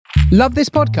Love this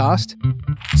podcast?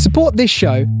 Support this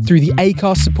show through the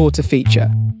Acast supporter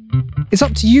feature. It's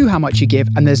up to you how much you give,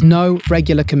 and there's no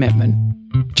regular commitment.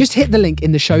 Just hit the link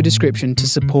in the show description to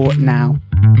support now.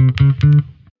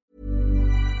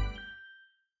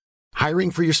 Hiring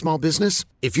for your small business?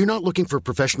 If you're not looking for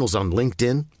professionals on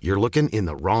LinkedIn, you're looking in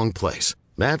the wrong place.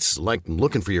 That's like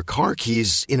looking for your car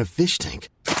keys in a fish tank.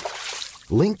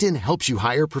 LinkedIn helps you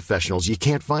hire professionals you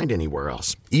can't find anywhere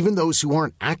else, even those who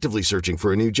aren't actively searching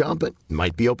for a new job but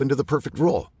might be open to the perfect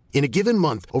role. In a given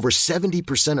month, over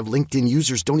 70% of LinkedIn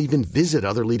users don't even visit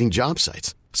other leading job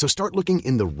sites. So start looking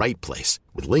in the right place.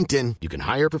 With LinkedIn, you can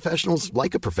hire professionals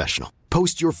like a professional.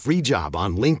 Post your free job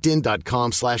on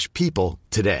linkedin.com/people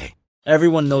today.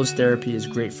 Everyone knows therapy is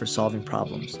great for solving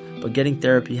problems, but getting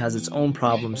therapy has its own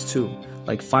problems too,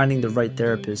 like finding the right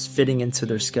therapist, fitting into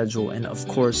their schedule, and of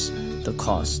course, the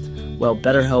cost. Well,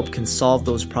 BetterHelp can solve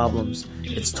those problems.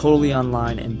 It's totally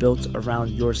online and built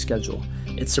around your schedule.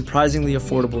 It's surprisingly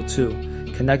affordable too.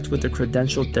 Connect with a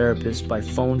credentialed therapist by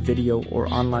phone, video, or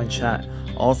online chat,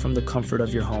 all from the comfort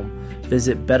of your home.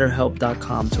 Visit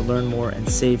BetterHelp.com to learn more and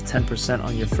save 10%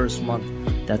 on your first month.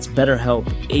 That's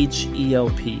BetterHelp,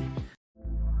 H-E-L-P.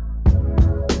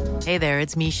 Hey there,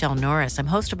 it's Michelle Norris. I'm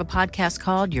host of a podcast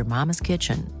called Your Mama's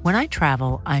Kitchen. When I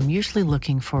travel, I'm usually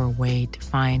looking for a way to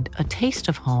find a taste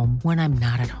of home when I'm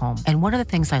not at home. And one of the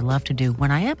things I love to do when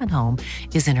I am at home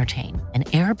is entertain. And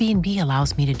Airbnb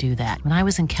allows me to do that. When I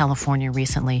was in California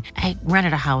recently, I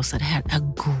rented a house that had a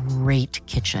great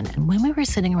kitchen. And when we were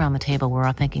sitting around the table, we were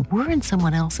all thinking, we're in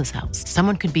someone else's house.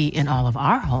 Someone could be in all of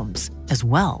our homes as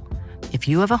well. If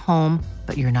you have a home,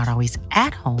 but you're not always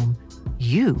at home,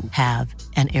 you have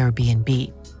an Airbnb.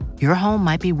 Your home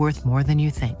might be worth more than you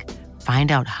think.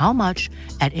 Find out how much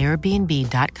at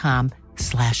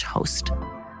airbnb.com/host.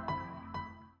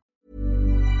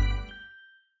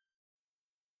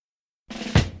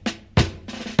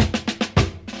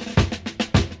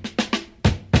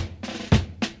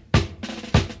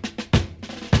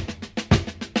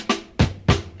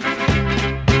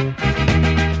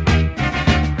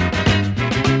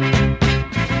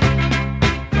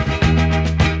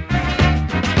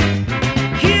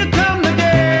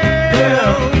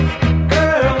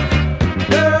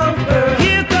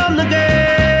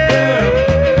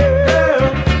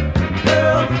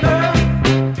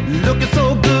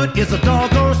 It's a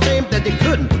doggone shame that they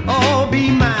couldn't all be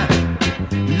mine.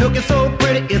 Looking so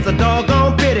pretty, it's a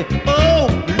doggone pity. Oh,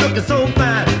 looking so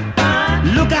fine.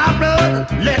 Look out, brother,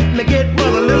 let me get a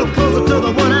little closer to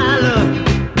the one I love.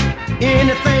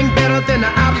 Anything better than the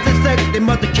opposite sex, they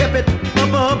must have kept it up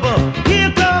above.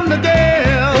 Here come the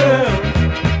girls.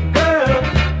 Girls,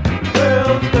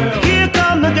 girls, girls. Here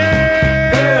come the girls.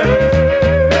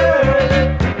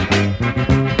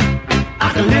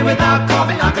 I can live without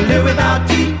coffee, I can live without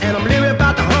tea, and I'm living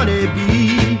about the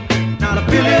honeybee. Now the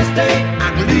Philly steak,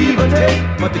 I can leave or take,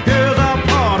 but the girls are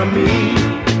part of me.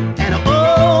 And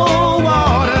oh,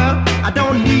 water, I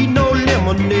don't need no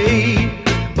lemonade.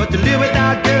 But to live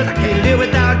without girls, I can't live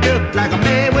without girls. Like a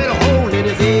man with a hole in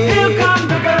his head. Here comes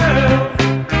the girl.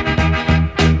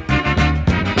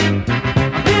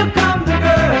 Here comes the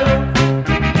girl.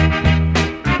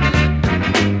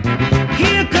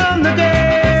 Here come the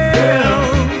girl. Girl,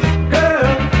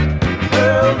 girl, girl.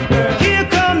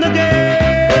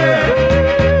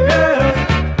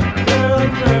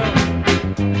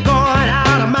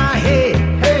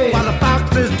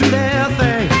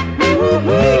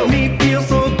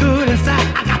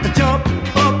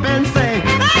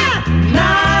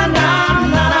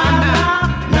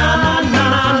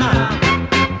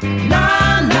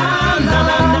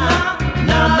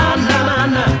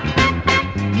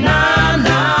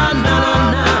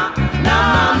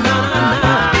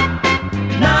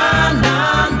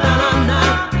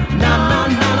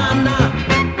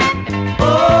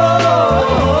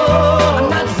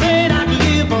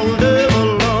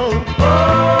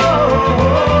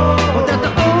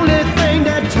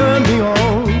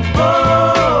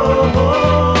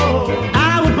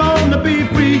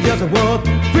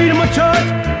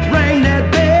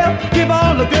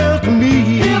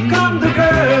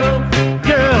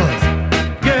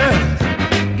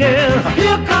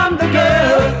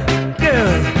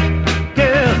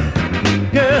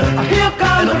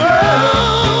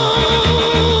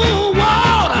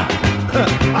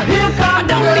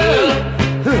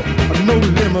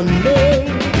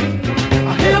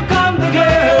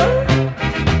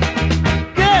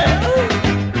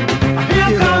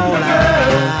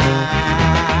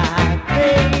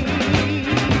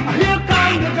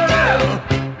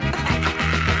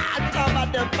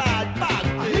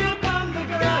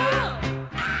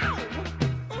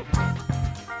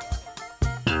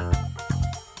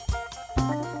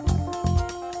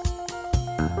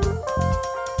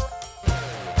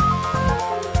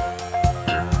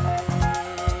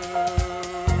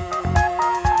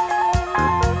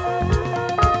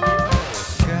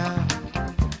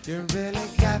 You really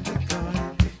got me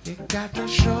going. You got me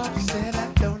sure upset.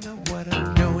 I don't know what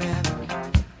I'm doing.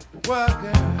 Well,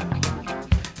 girl,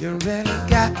 you really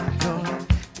got me going.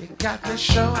 You got me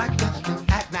sure I got you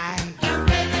at night. You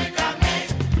really got me.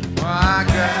 Well,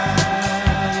 girl.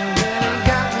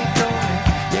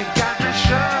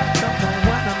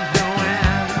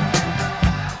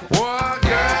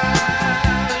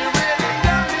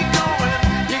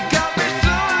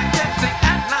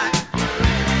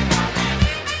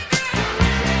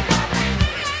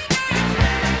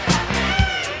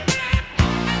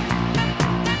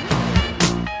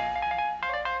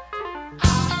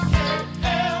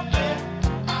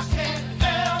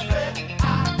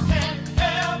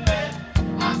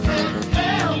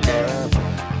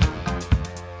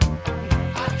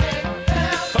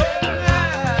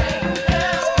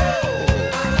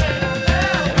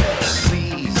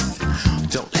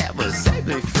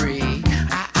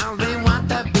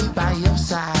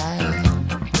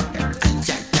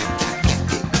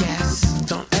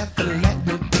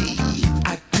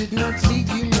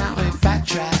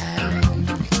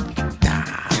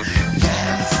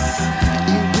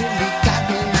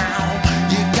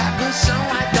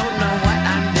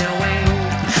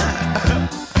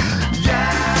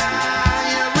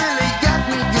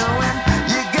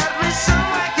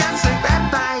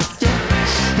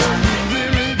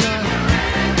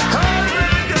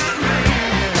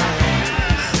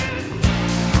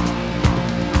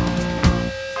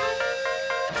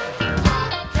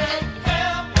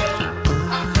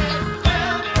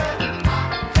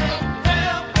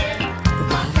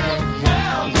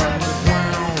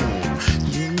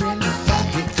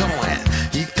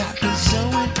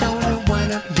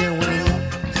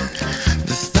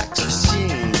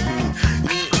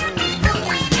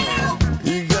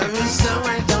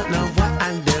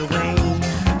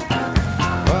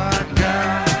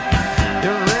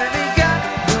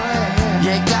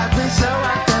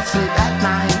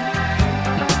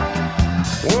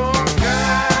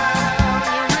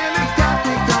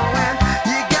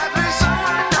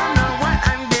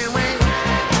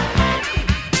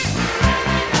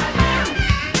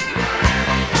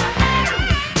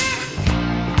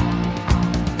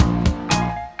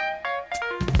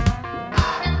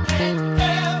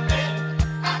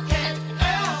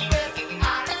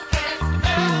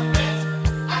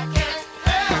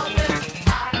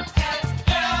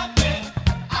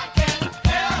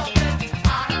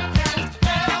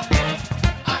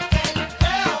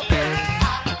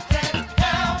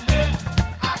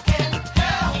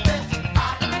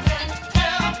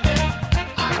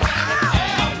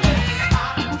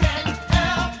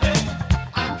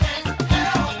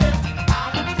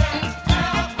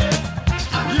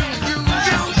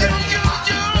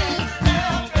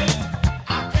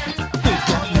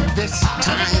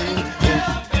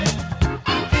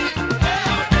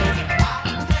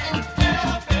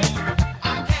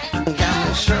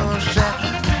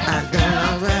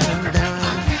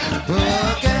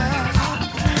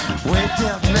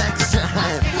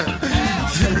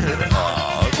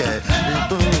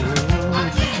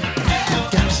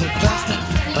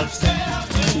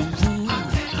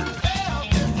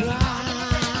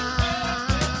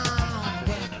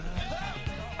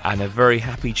 And a very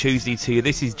happy Tuesday to you.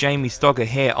 This is Jamie Stogger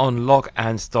here on Lock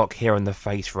and Stock here on The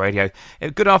Face Radio.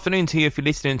 Good afternoon to you if you're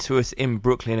listening to us in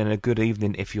Brooklyn, and a good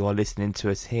evening if you are listening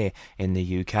to us here in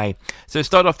the UK. So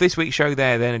start off this week's show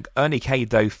there, then Ernie K.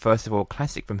 Doe, first of all,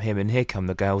 classic from him, and Here Come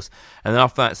the Girls. And then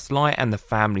after that, Sly and the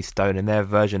Family Stone and their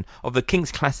version of the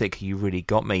Kinks classic, You Really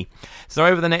Got Me. So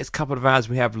over the next couple of hours,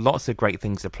 we have lots of great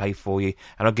things to play for you,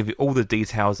 and I'll give you all the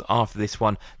details after this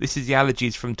one. This is the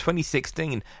Allergies from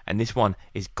 2016, and this one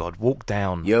is God Walk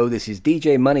Down. Yo, this is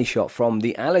DJ Money Shot from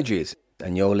The Allergies,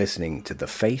 and you're listening to The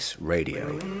Face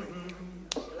Radio.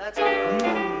 Let's go.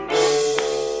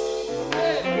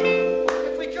 Hey,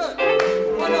 if we could,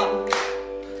 what up?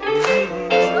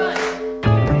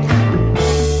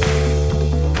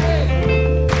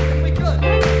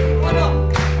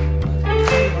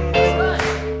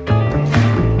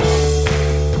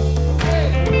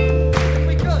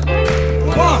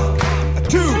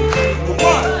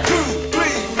 One,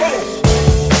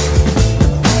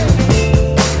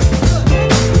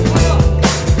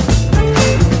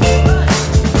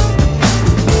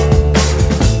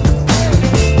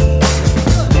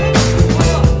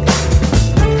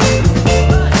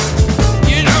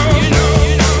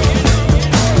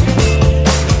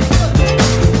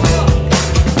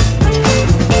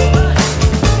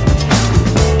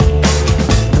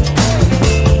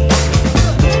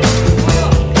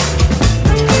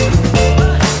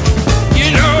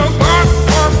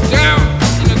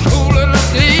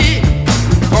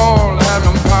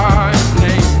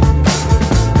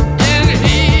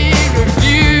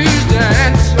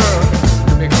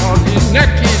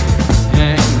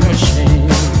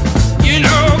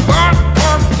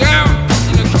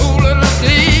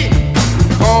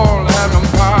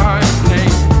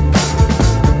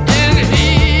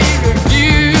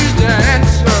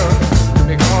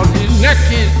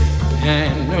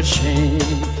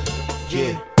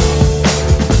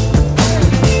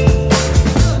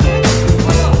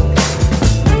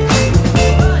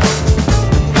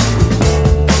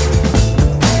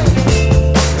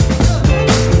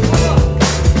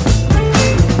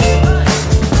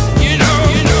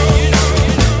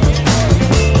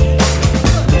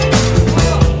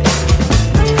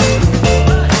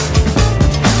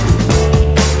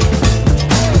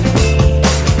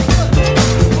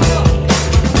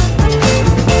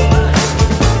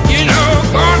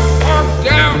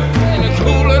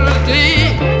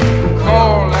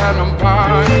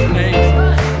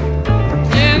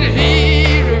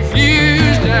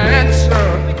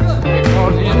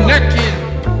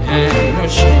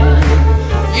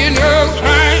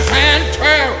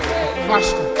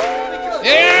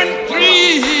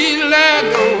 led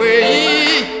the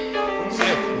way.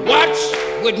 Said, watch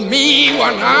with me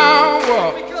 1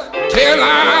 hour till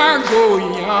I go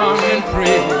young and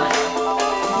pray.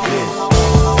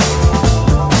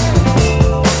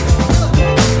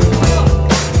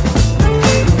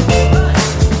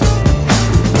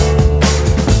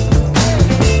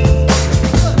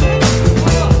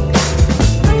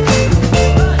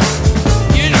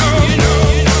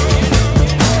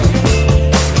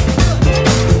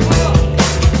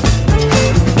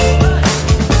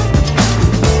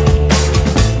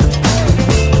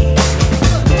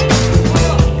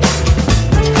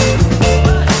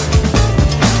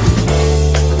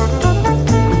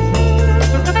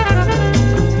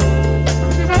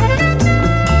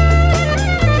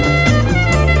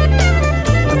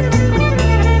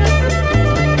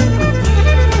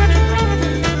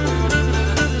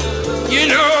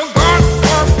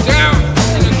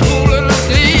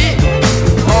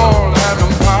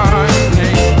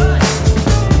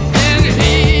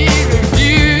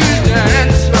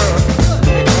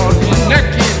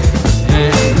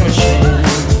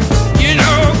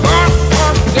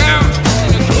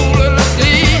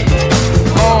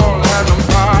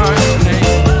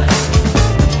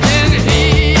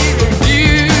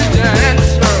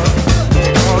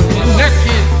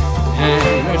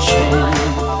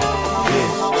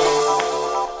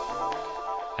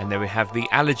 The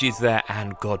Allergies there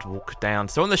and God Walk Down.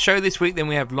 So on the show this week then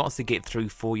we have lots to get through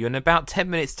for you. In about 10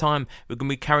 minutes time we're going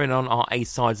to be carrying on our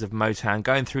A-sides of Motown,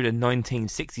 going through to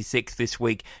 1966 this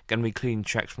week, going to be including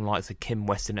tracks from the likes of Kim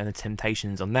Weston and the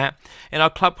Temptations on that. In our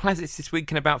Club Classics this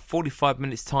week in about 45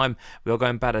 minutes time we are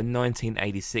going back to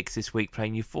 1986 this week,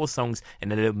 playing you 4 songs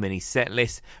in a little mini set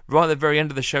list. Right at the very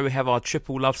end of the show we have our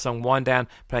triple love song wind down,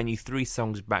 playing you 3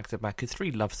 songs back to back,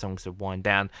 3 love songs to wind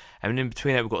down, and in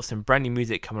between that we've got some brand new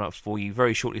music coming up for you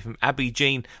very shortly from Abby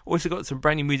Jean. Also got some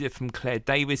brand new music from Claire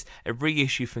Davis, a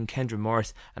reissue from Kendra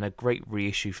Morris, and a great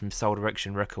reissue from Soul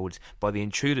Direction Records by The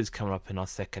Intruders coming up in our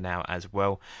second hour as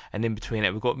well. And in between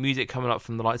it we've got music coming up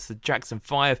from the likes of Jackson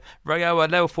 5,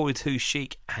 Rayoa, Level 42,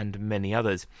 Chic, and many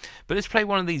others. But let's play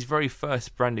one of these very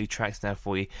first brand new tracks now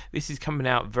for you. This is coming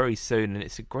out very soon and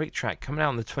it's a great track coming out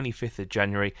on the 25th of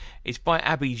January. It's by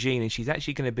Abby Jean and she's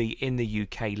actually going to be in the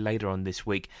UK later on this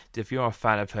week. So if you are a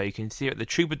fan of her you can see her at the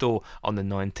Troubadour on the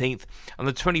 19th. On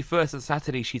the 21st of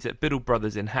Saturday she's at Biddle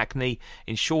Brothers in Hackney,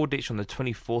 in Shoreditch on the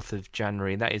 24th of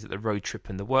January, and that is at the Road Trip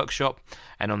and the Workshop,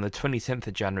 and on the 27th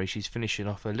of January she's finishing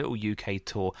off a little UK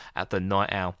tour at the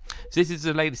Night Owl. So this is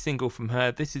the latest single from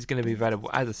her. This is going to be available,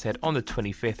 as I said, on the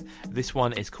 25th. This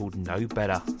one is called No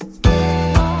Better.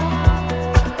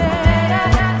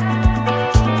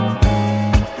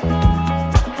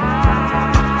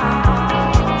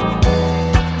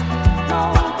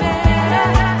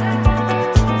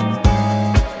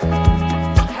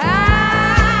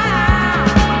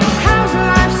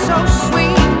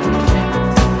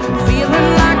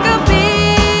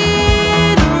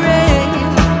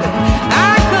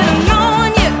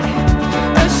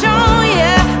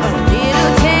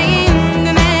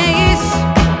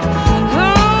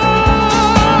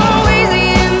 Oh,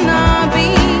 easy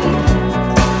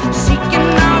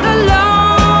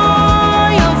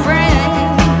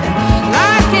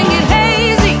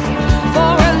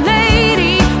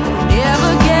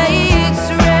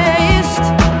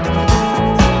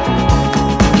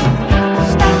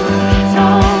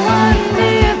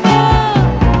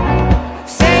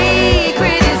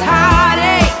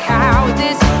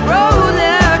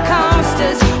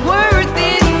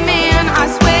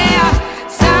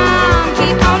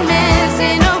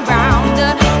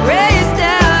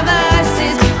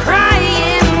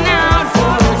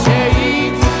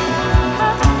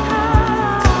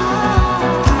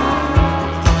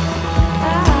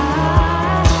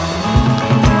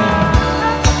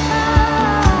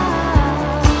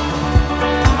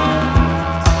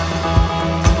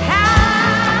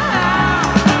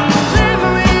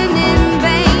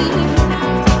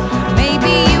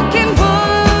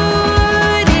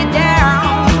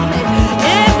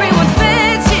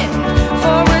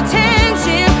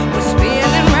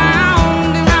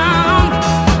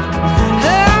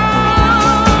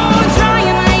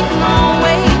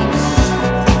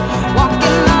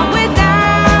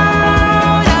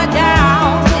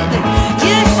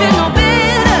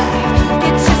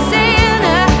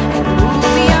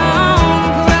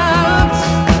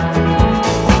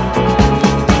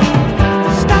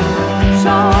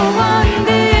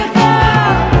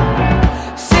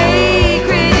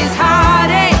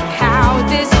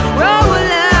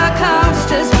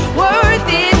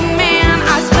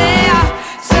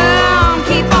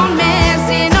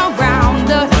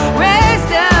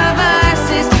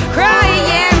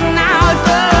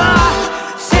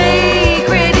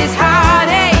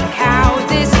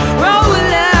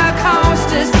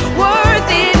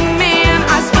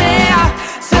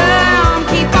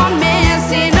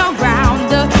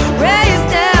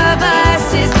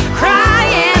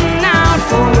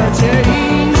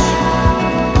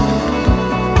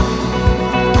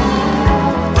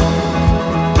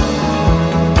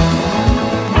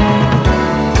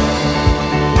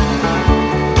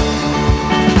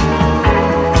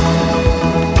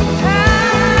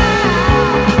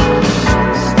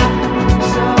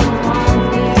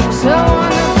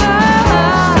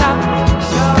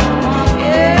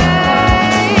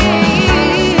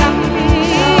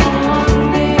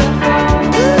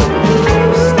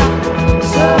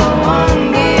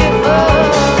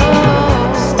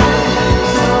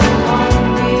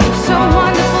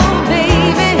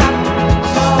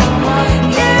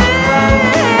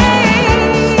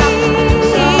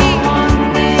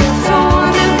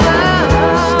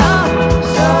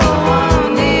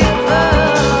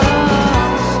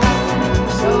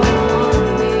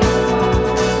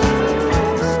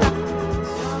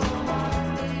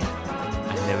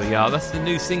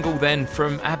single then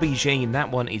from Abby Jean.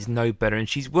 That one is No Better, and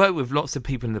she's worked with lots of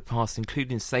people in the past,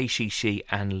 including Say She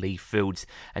and Lee Fields,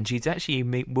 and she's actually a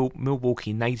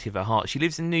Milwaukee native at heart. She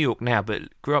lives in New York now but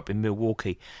grew up in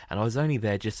Milwaukee, and I was only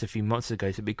there just a few months ago,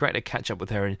 so it'd be great to catch up with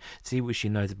her and see what she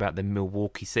knows about the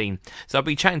Milwaukee scene. So I'll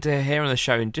be chatting to her here on the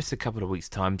show in just a couple of weeks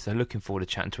time, so looking forward to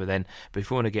chatting to her then. But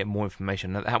if you want to get more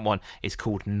information, that one is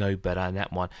called No Better, and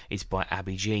that one is by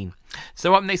Abby Jean.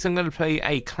 So up next I'm going to play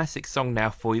a classic song now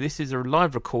for you. This is a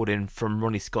live recording from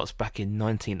Ronnie Scott's back in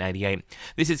 1988.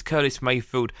 This is Curtis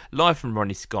Mayfield live from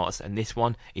Ronnie Scott's, and this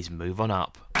one is Move On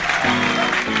Up.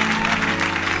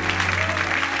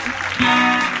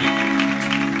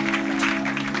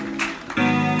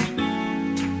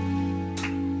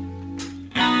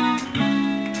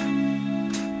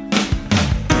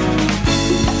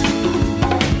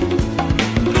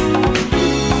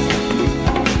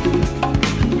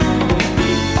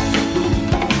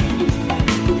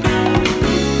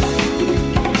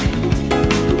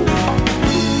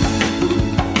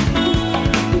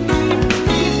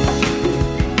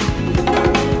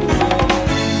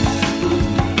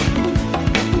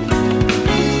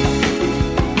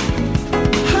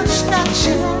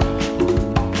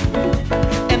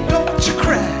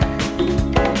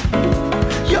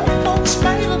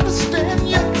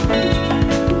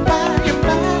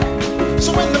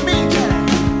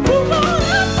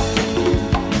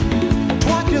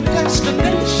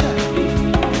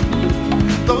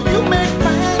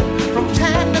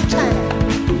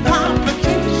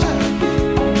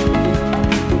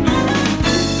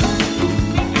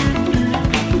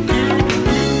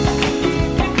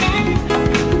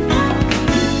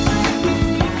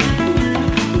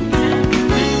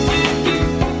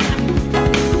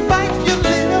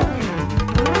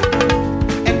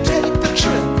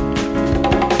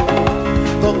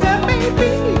 Though there may be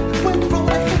wind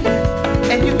blowing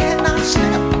and you cannot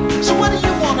slip.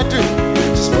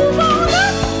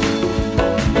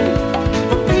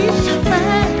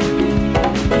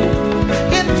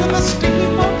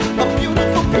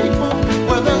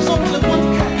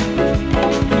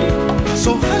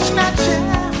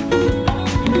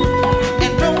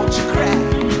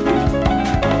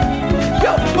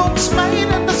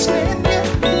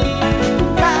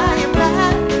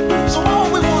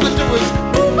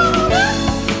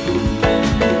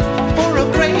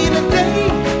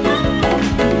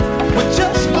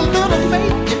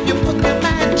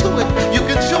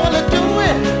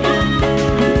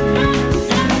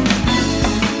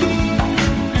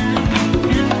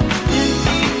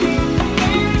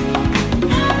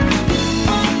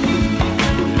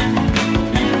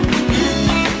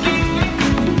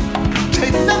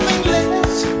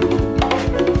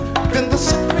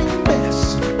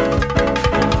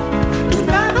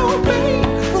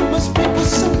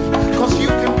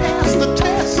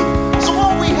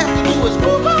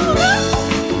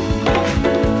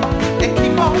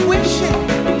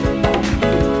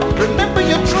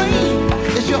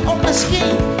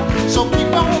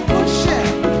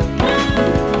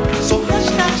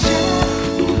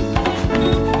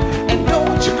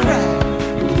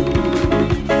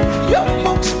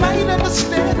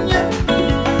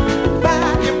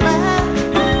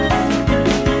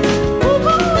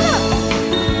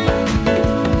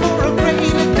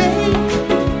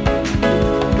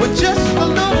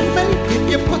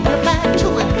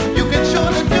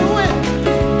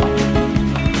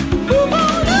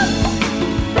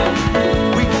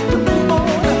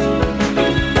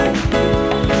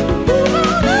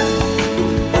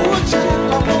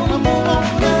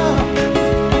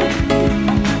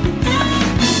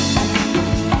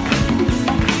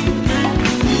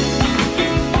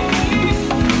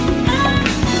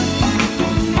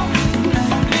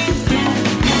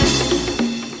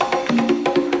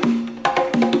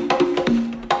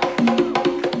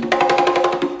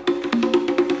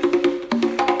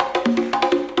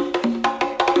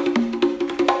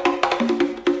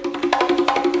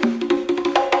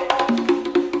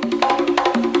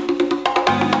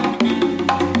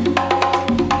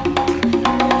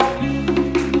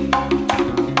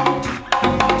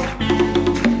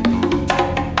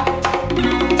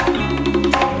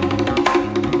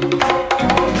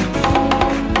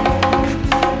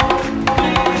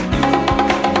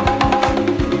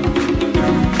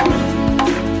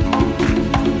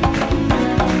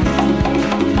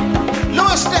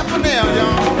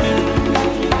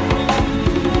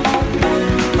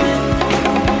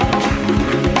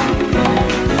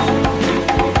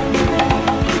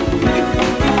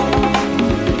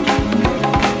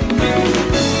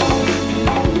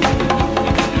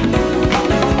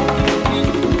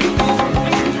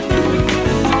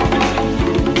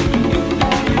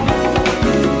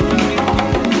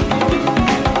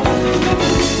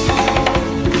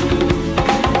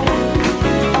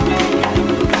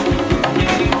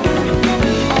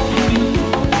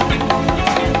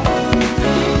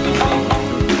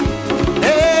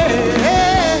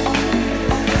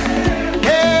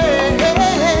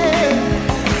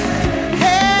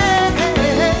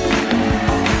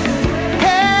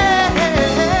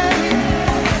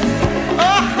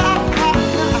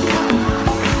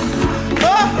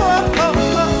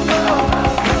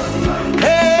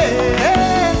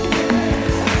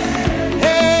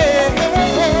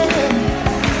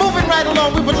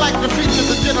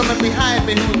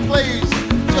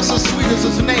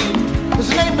 is his name. His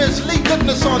name is Lee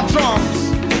Goodness on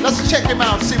drums. Let's check him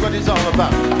out, see what he's all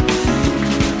about.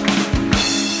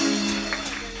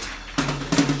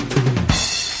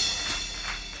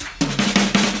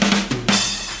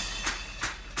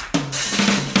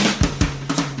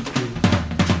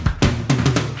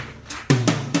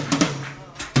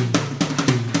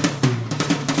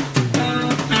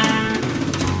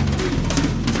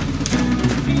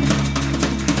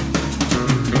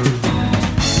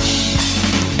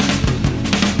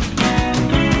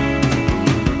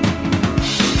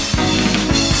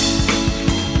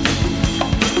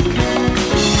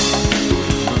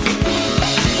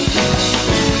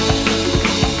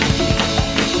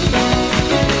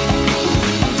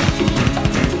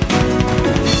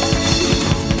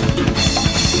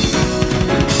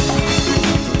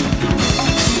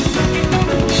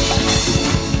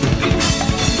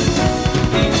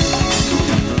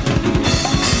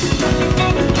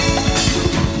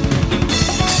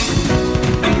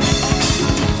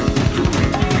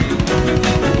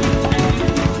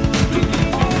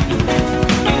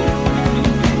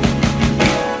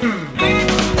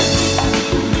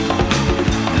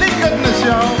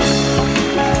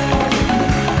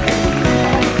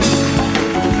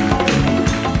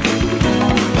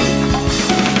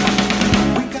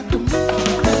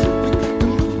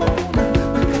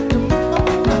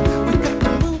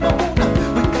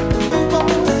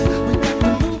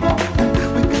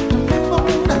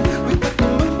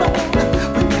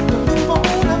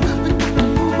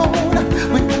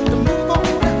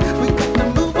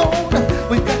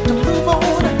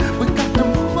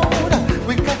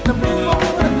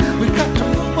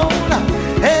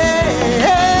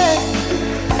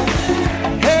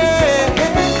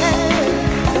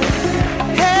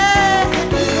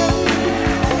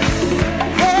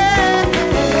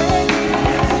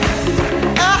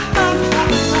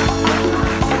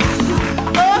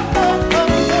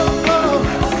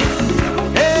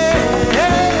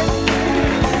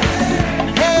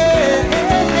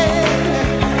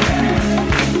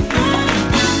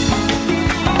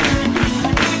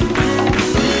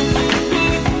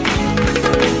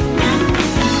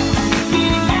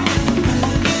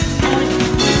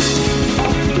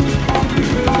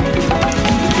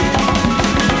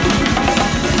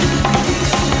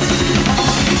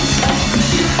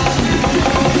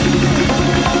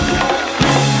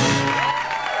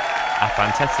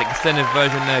 Fantastic extended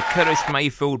version there. Curtis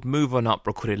Mayfield, Move On Up,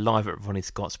 recorded live at Ronnie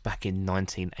Scott's back in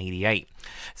 1988.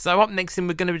 So up next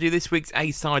we're going to do this week's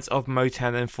A-sides of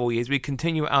Motown in 4 years. We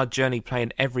continue our journey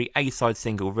playing every A-side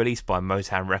single released by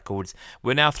Motown Records.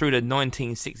 We're now through to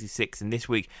 1966 and this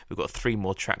week we've got 3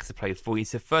 more tracks to play for you.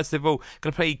 So first of all,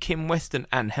 going to play Kim Weston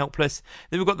and Helpless.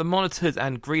 Then we've got the Monitors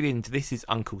and Greetings, This Is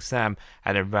Uncle Sam.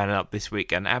 And then rounding up this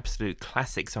week, an absolute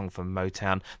classic song from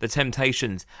Motown, The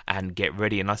Temptations and Get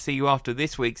Ready. And I'll see you after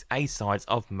this week's A-sides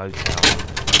of Motown.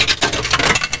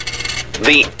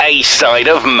 The A-side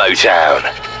of Motown.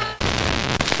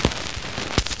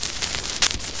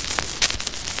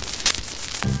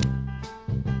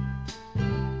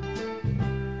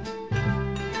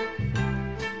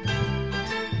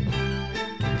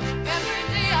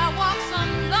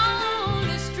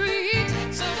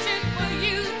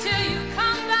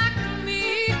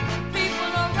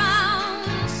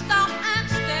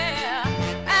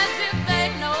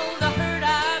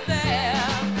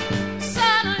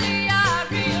 Suddenly I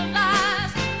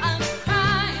realize I'm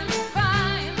crying.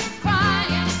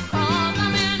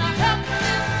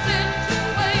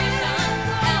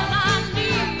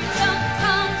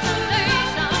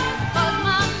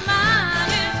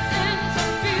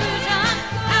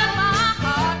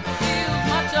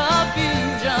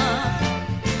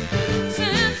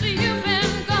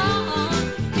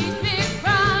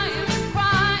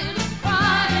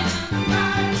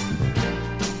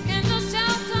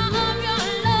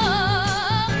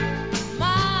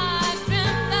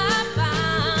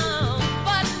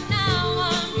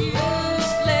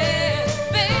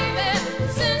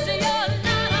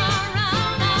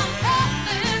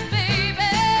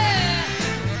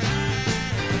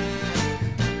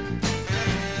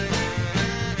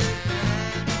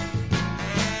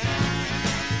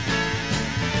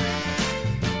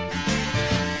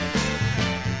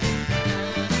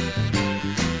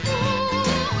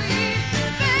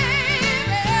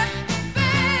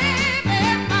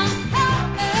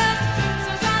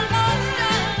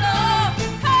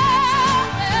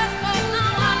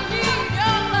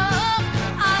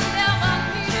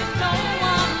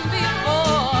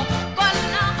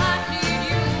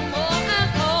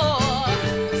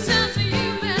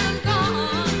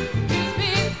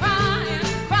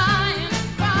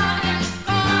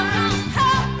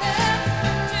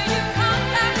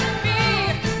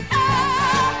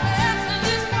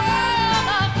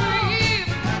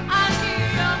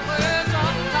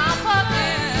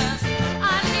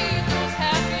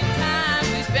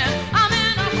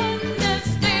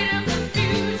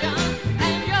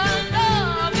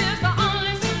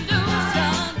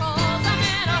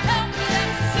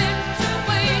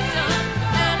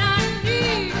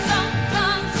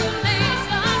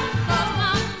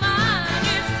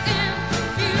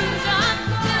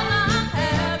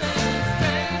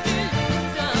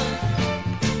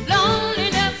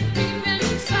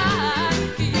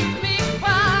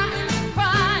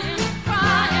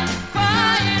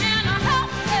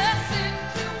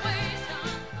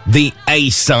 The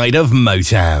A-side of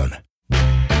Motown.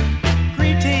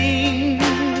 Greetings.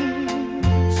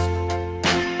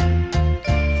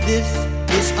 This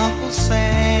is Uncle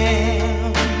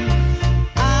Sam.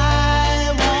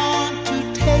 I want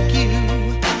to take you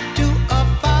to a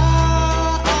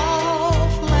far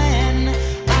off land.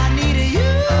 I need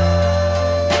you.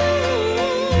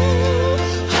 Oh,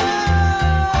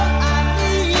 I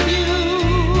need you.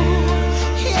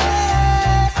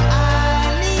 Yes, I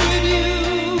need you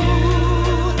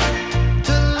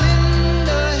to lend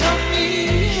a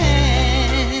helping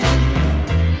hand.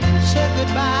 Say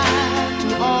goodbye to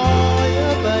all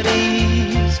your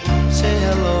buddies. Say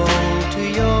hello to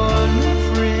your new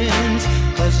friends.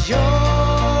 'Cause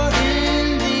you're in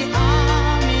the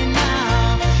army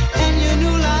now, and your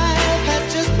new life has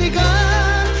just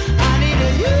begun. I need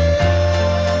you.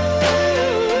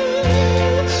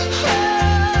 Oh,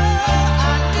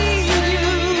 I need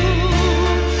you.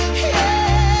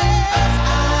 Yes,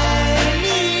 I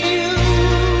need you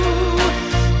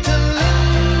to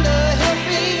lend a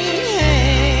helping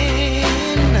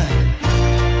hand.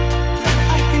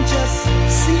 I can just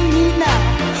see me now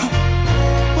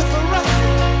with a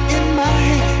rifle in my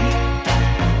hand.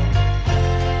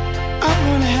 I'm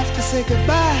gonna have to say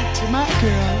goodbye to my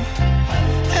girl,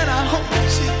 and I hope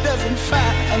she doesn't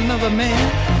find another man.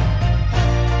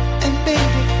 And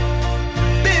baby,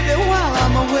 while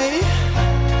I'm away,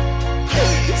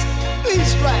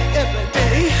 please write every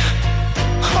day.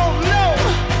 Oh no,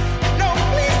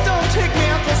 please don't take me,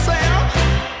 Uncle Sam.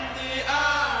 The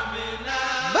army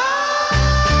now. Bye,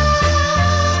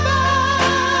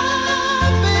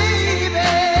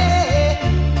 baby.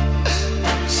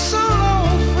 So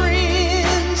long,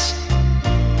 friends.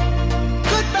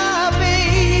 Goodbye,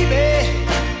 baby.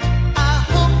 I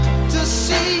hope to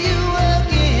see you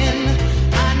again.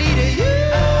 I need you.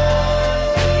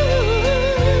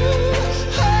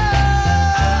 Oh,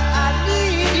 I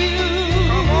need you.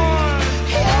 Come on.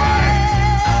 Yeah,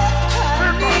 I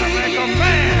need Make a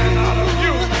man out of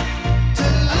you. to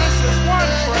This is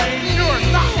one train you're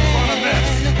not gonna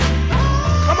miss.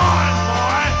 Come on,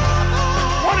 boy.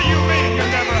 What do you mean you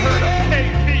never heard of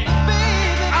KP?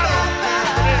 I don't care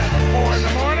if it is 4 in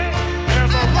the morning.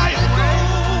 There's a right way,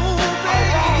 a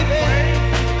wrong way,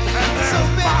 and there's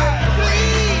 5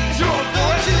 ways. You'll do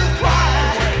it the right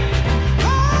way.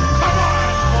 Come on,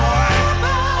 boy.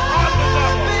 On the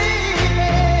level.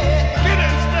 Get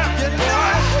in step,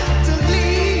 boy. to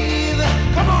leave.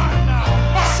 Come on now.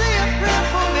 March. Say a prayer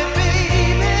for me,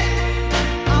 baby.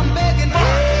 I'm begging,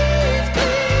 please,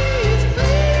 please,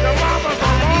 please. Your mama's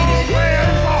a long way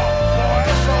off, boy,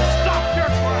 so stop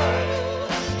your crying.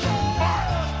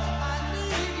 March.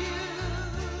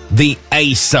 The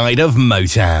A-side of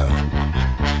Motown.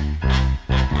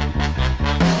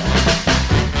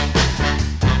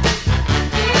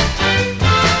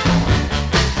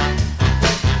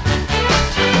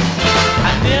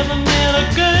 I never met a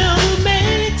girl who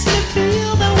makes me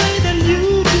feel the way that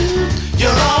you do.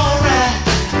 You're alright.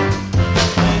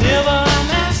 Whenever I'm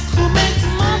asked who makes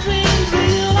my dreams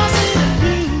real, I say that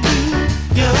you do.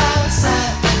 You're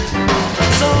outside.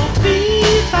 So be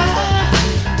fine.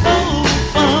 Oh,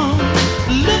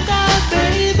 look out,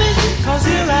 baby.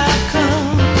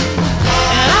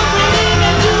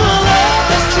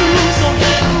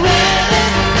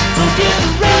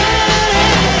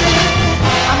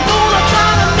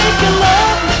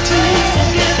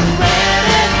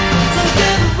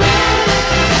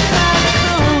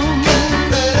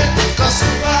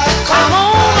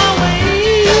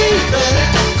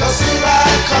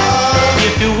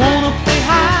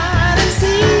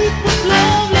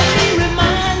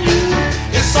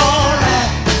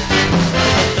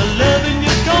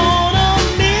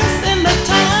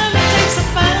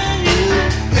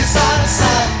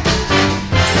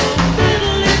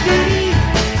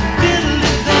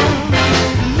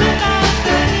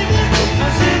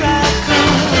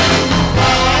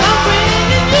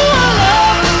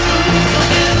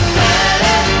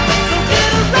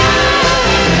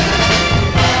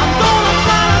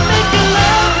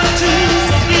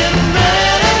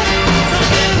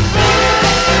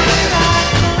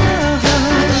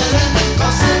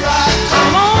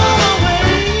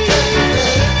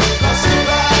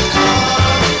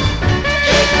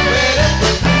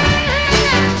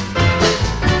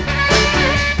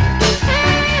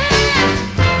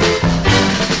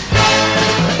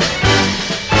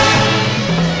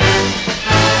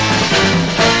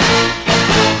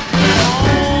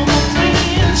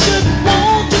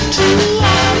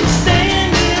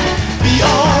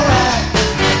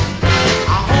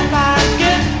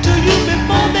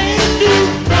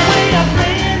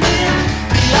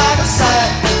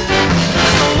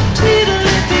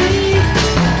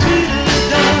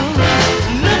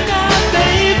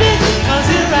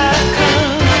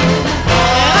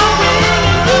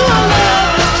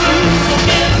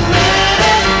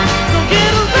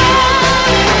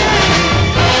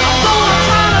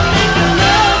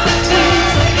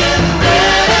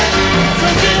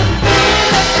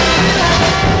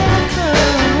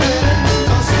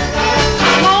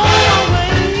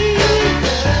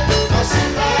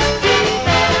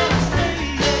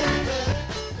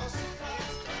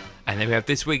 And then we have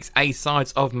this week's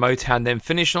A-Sides of Motown, then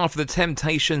finishing off with The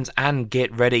Temptations and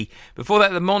Get Ready. Before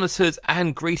that, The Monitors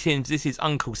and Greetings, this is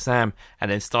Uncle Sam.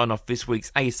 And then starting off this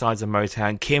week's A-Sides of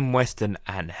Motown, Kim Weston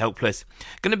and Helpless.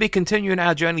 Going to be continuing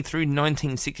our journey through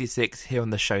 1966 here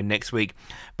on the show next week.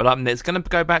 But up next, going to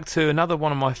go back to another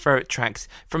one of my favourite tracks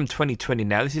from 2020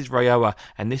 now. This is Rayoa,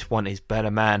 and this one is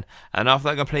Better Man. And after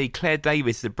that, I'm going to play Claire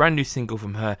Davis, the brand new single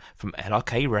from her from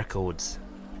LRK Records.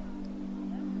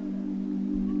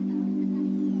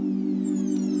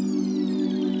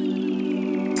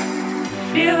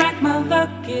 Feel like my luck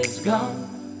is gone.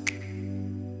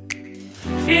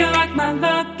 Feel like my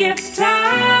luck gets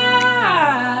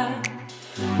tired.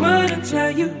 Wouldn't tell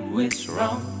you it's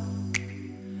wrong,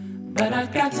 but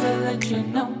I've got to let you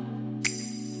know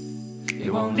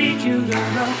it won't lead you the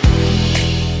wrong.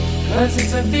 'Cause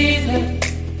it's a feeling.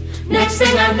 Next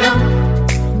thing I know,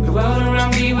 the world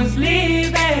around me was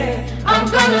leaving. I'm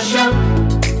gonna show.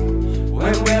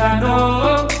 When will I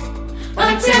know?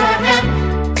 Until I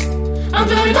am. I'm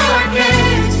doing all I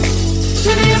can to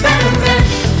be a better man.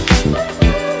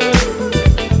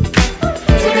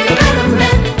 To be a better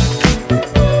man.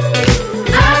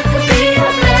 I could be a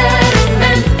better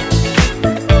man.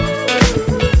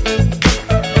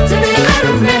 To be a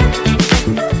better man.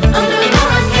 I'm doing all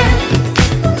I can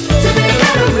to be a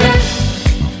better man.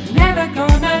 Never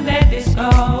gonna let this go.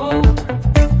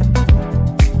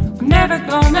 I'm never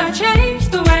gonna change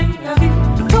the way I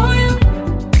feel for you.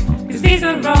 'Cause these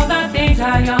are all the things I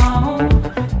own,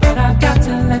 but I've got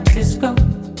to let this go.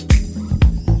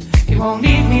 It won't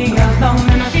leave me alone,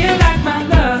 and I feel like my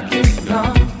luck is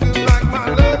gone. Feel like my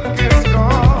luck is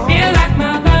gone. Feel like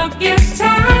my luck is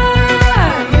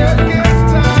tired.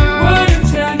 Wouldn't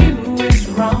tell you it's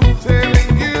wrong,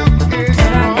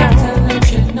 but I've got to let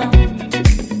you know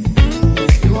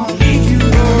it won't leave you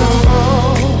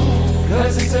alone.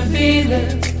 'Cause it's a feeling.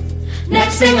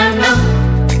 Next thing I know,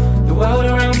 the world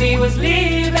around me was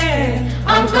leaving.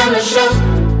 I'm gonna show.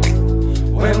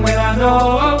 When will I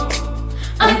know?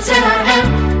 Until I am.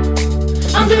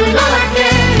 I'm doing all I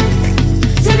can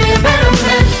to be a better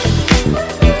man.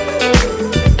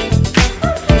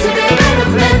 To be a better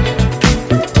man.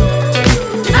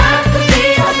 I could be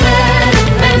a better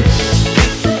man.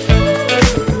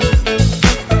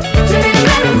 To be a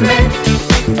better man.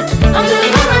 I'm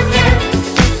doing all I can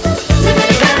to be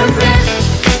a better man.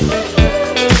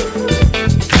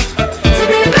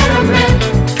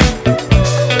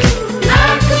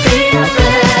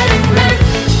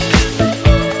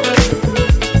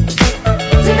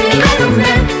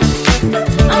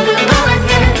 I'm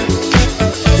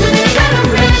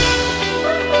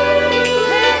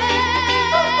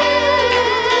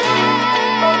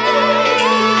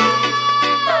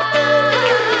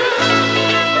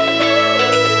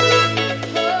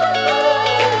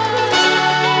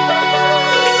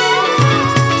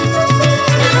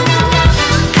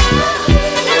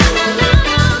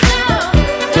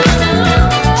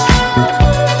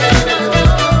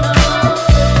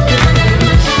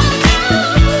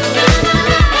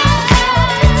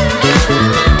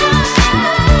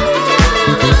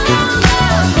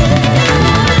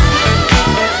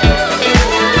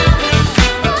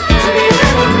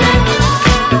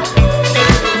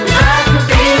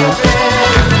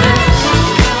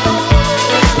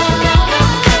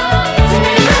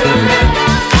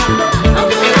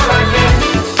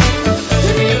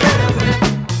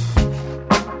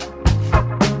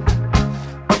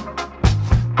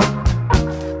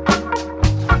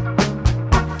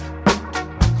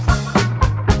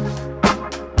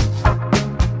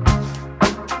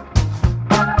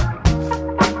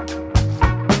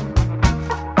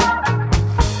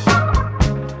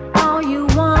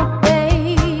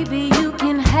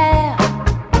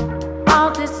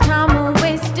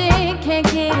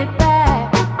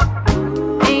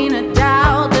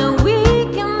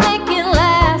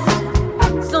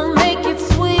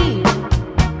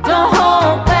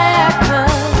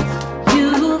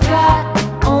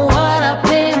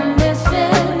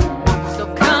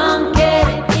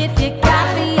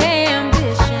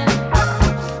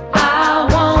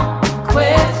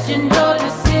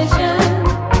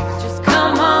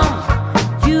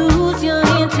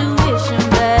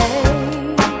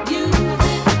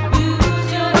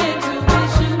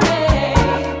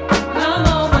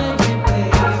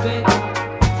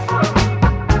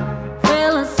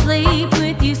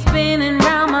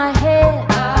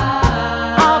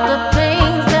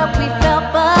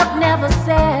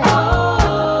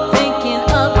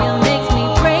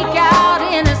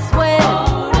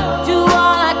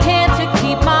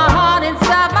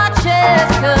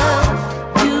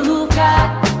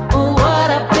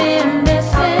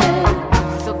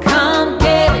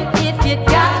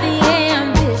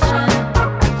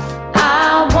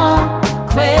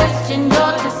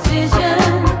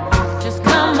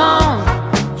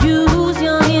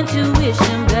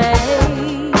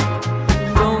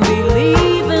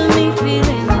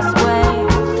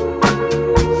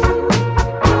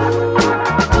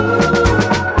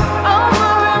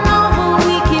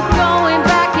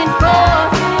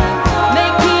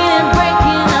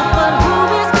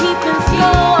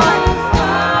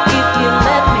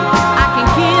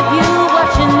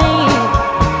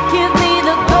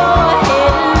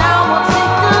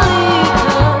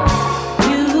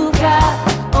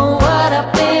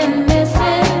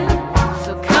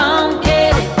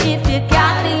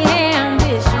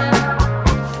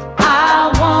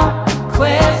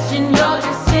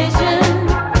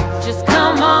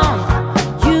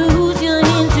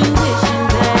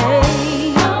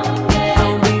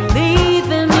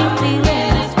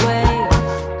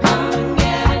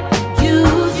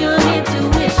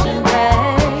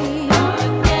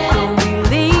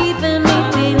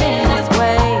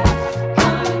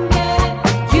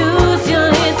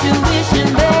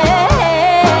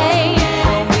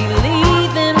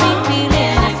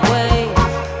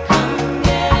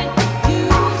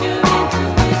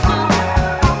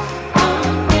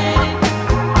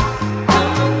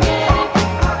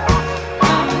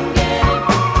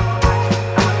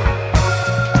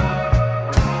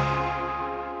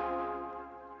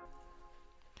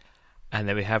And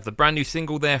there we have the brand new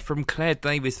single there from Claire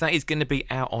Davis. That is going to be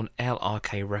out on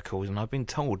LRK Records, and I've been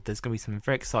told there's going to be some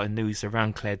very exciting news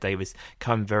around Claire Davis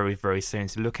coming very, very soon,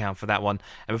 so look out for that one.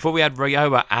 And before we had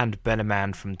Rayoa and Better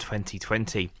Man from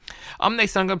 2020.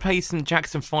 Next I'm going to play some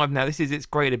Jackson 5 now. This is It's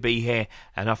Great to Be Here,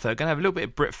 and after I'm going to have a little bit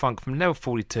of Brit Funk from Level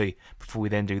 42 before we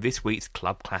then do this week's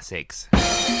Club Classics.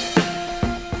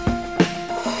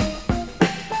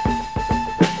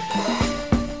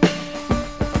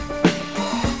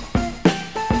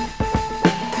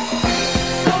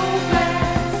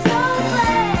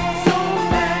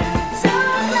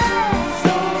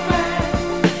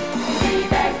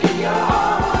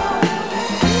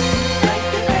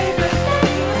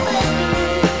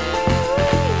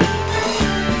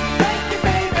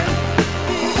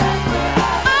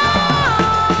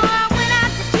 I went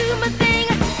out to do my thing.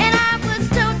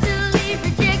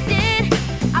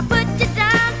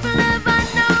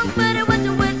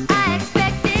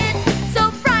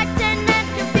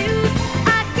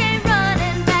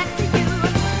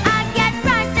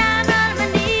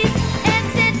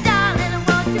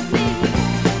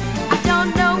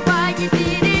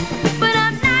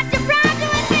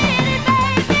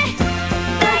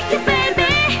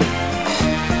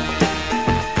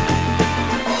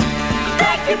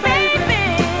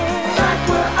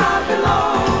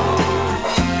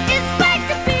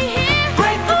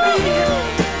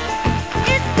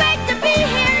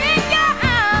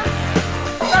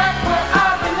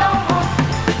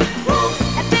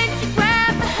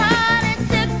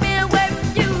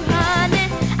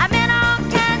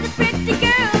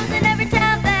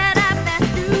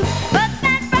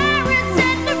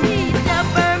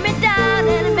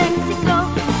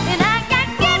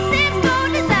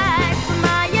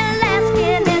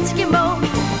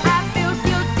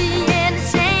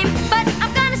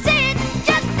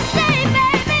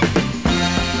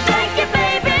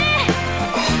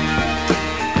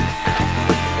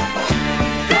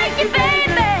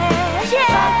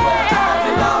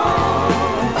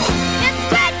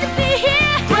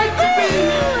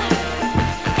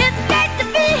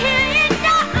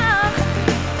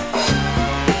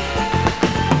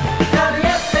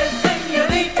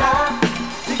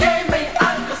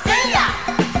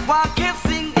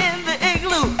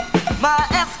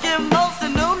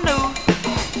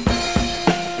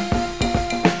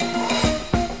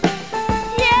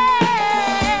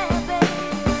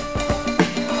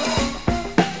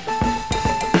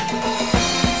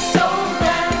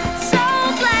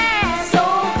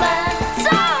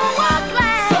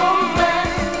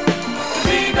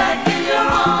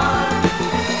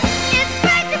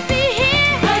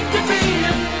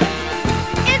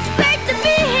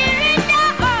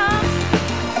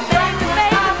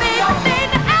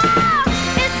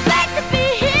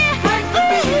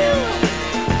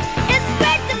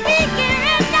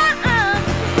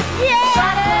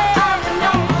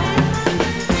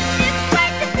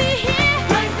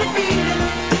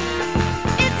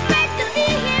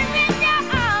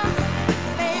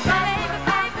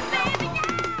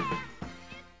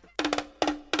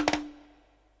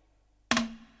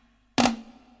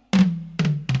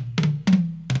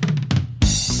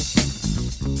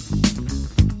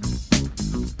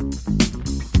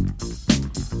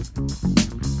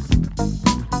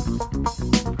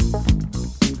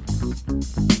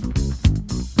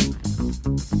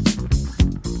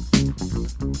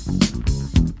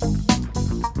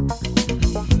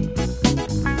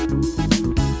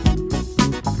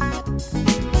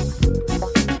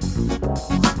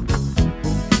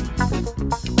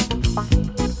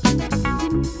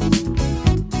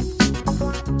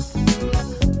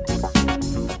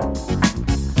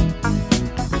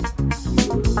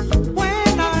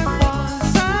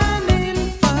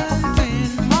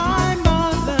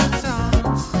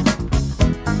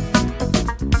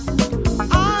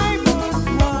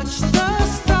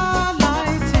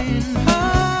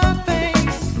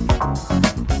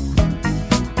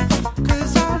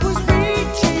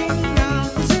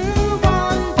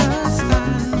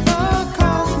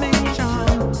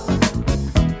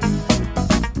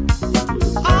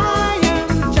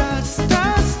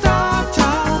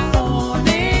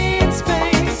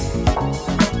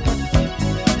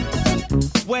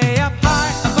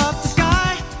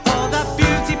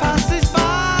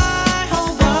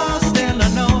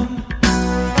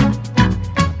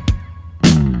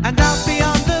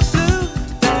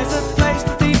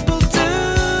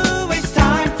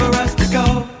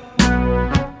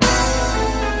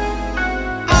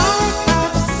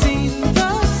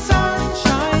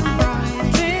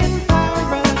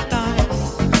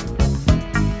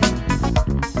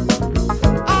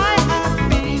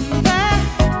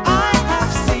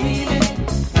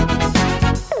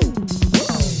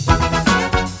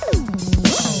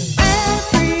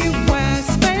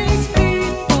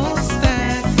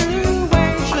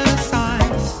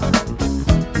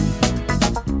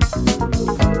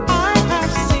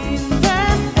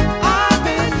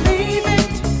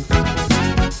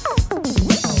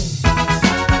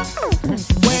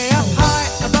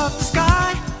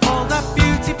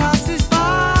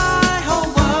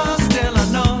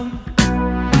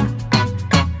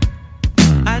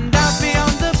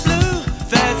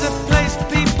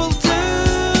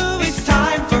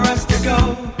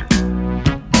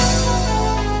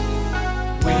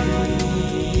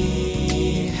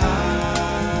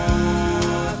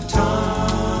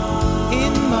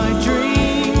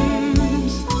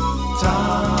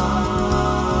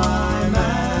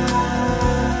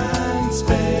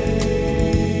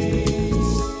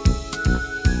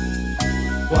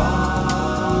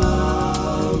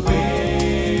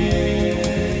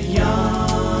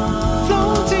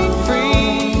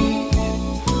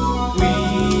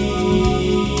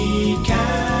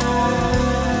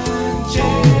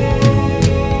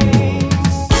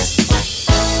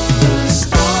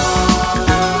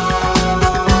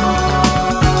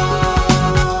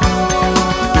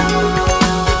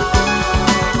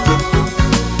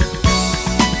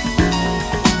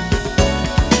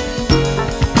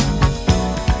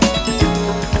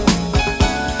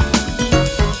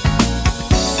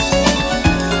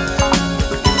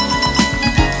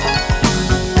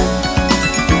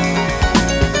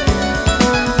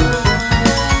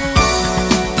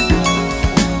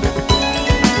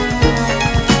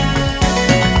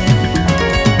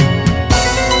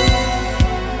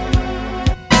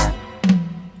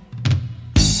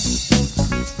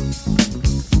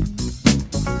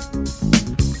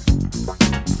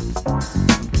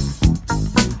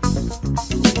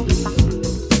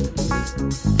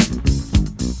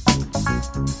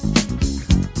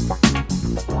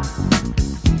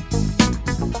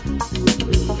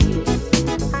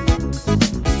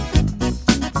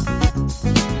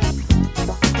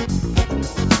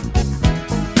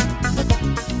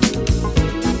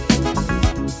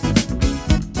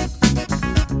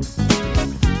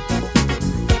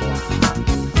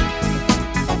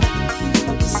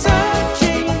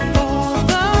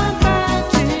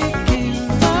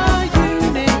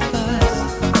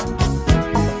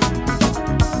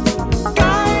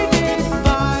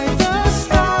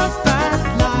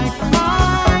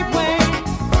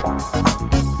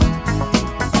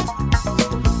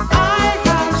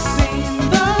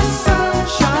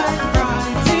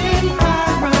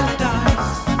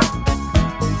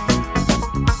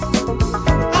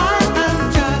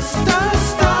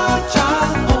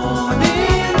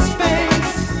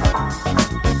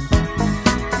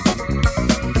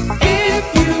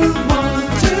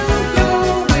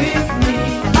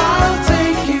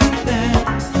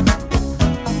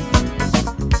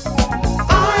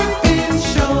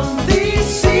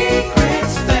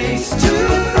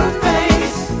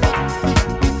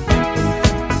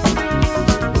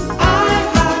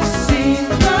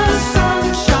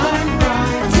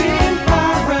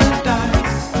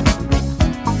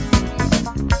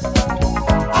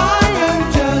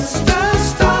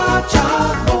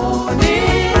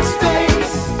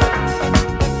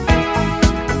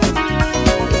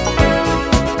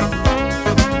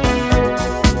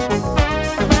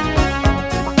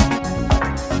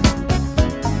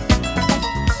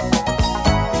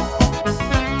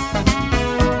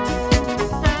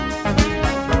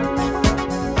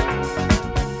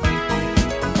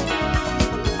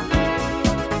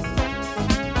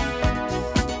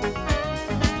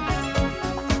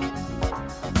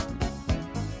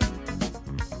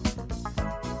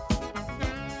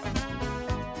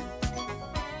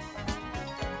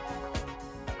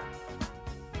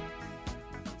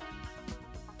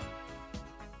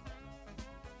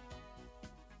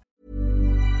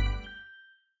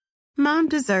 Mom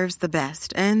deserves the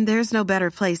best, and there's no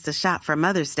better place to shop for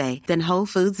Mother's Day than Whole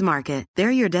Foods Market. They're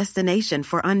your destination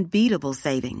for unbeatable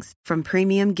savings, from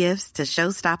premium gifts to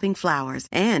show-stopping flowers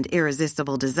and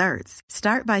irresistible desserts.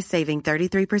 Start by saving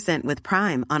 33% with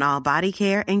Prime on all body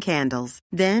care and candles.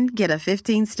 Then get a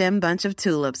 15-stem bunch of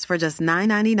tulips for just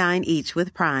 $9.99 each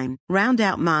with Prime. Round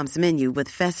out Mom's menu with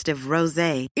festive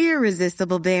rosé,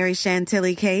 irresistible berry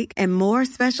chantilly cake, and more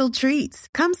special treats.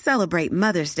 Come celebrate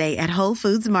Mother's Day at Whole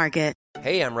Foods Market.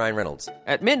 Hey, I'm Ryan Reynolds.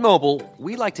 At Mint Mobile,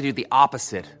 we like to do the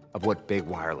opposite of what Big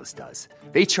Wireless does.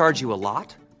 They charge you a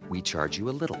lot, we charge you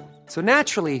a little. So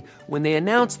naturally, when they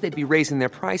announced they'd be raising their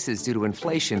prices due to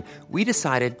inflation, we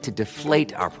decided to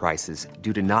deflate our prices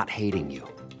due to not hating you.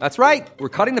 That's right. We're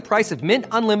cutting the price of Mint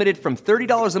Unlimited from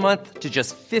 $30 a month to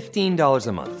just $15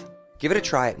 a month. Give it a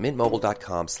try at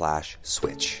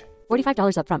mintmobile.com/switch.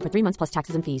 $45 up front for 3 months plus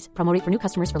taxes and fees. Promo rate for new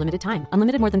customers for limited time.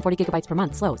 Unlimited more than 40 gigabytes per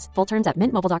month. Slows full terms at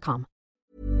mintmobile.com.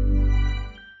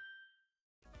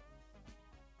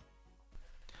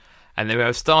 And there we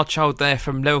have Star Child there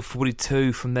from Level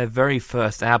 42 from their very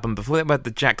first album. Before that we had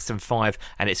the Jackson 5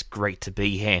 and It's Great to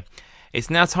Be Here. It's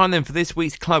now time then for this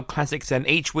week's Club Classics, and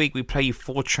each week we play you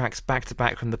 4 tracks back to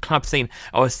back from the club scene,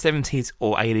 our 70s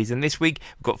or 80s, and this week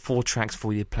we've got 4 tracks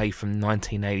for you to play from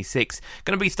 1986.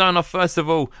 Going to be starting off first of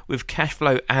all with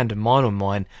Cashflow and Mine on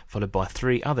Mine, followed by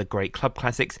 3 other great club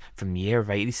classics from the year of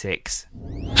 86.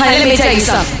 Hey, let me tell you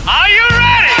something. Are you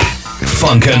ready?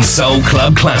 Funk and Soul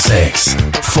Club Classics.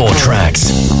 4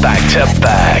 tracks, back to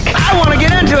back. I want to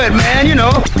get into it, man, you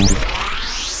know.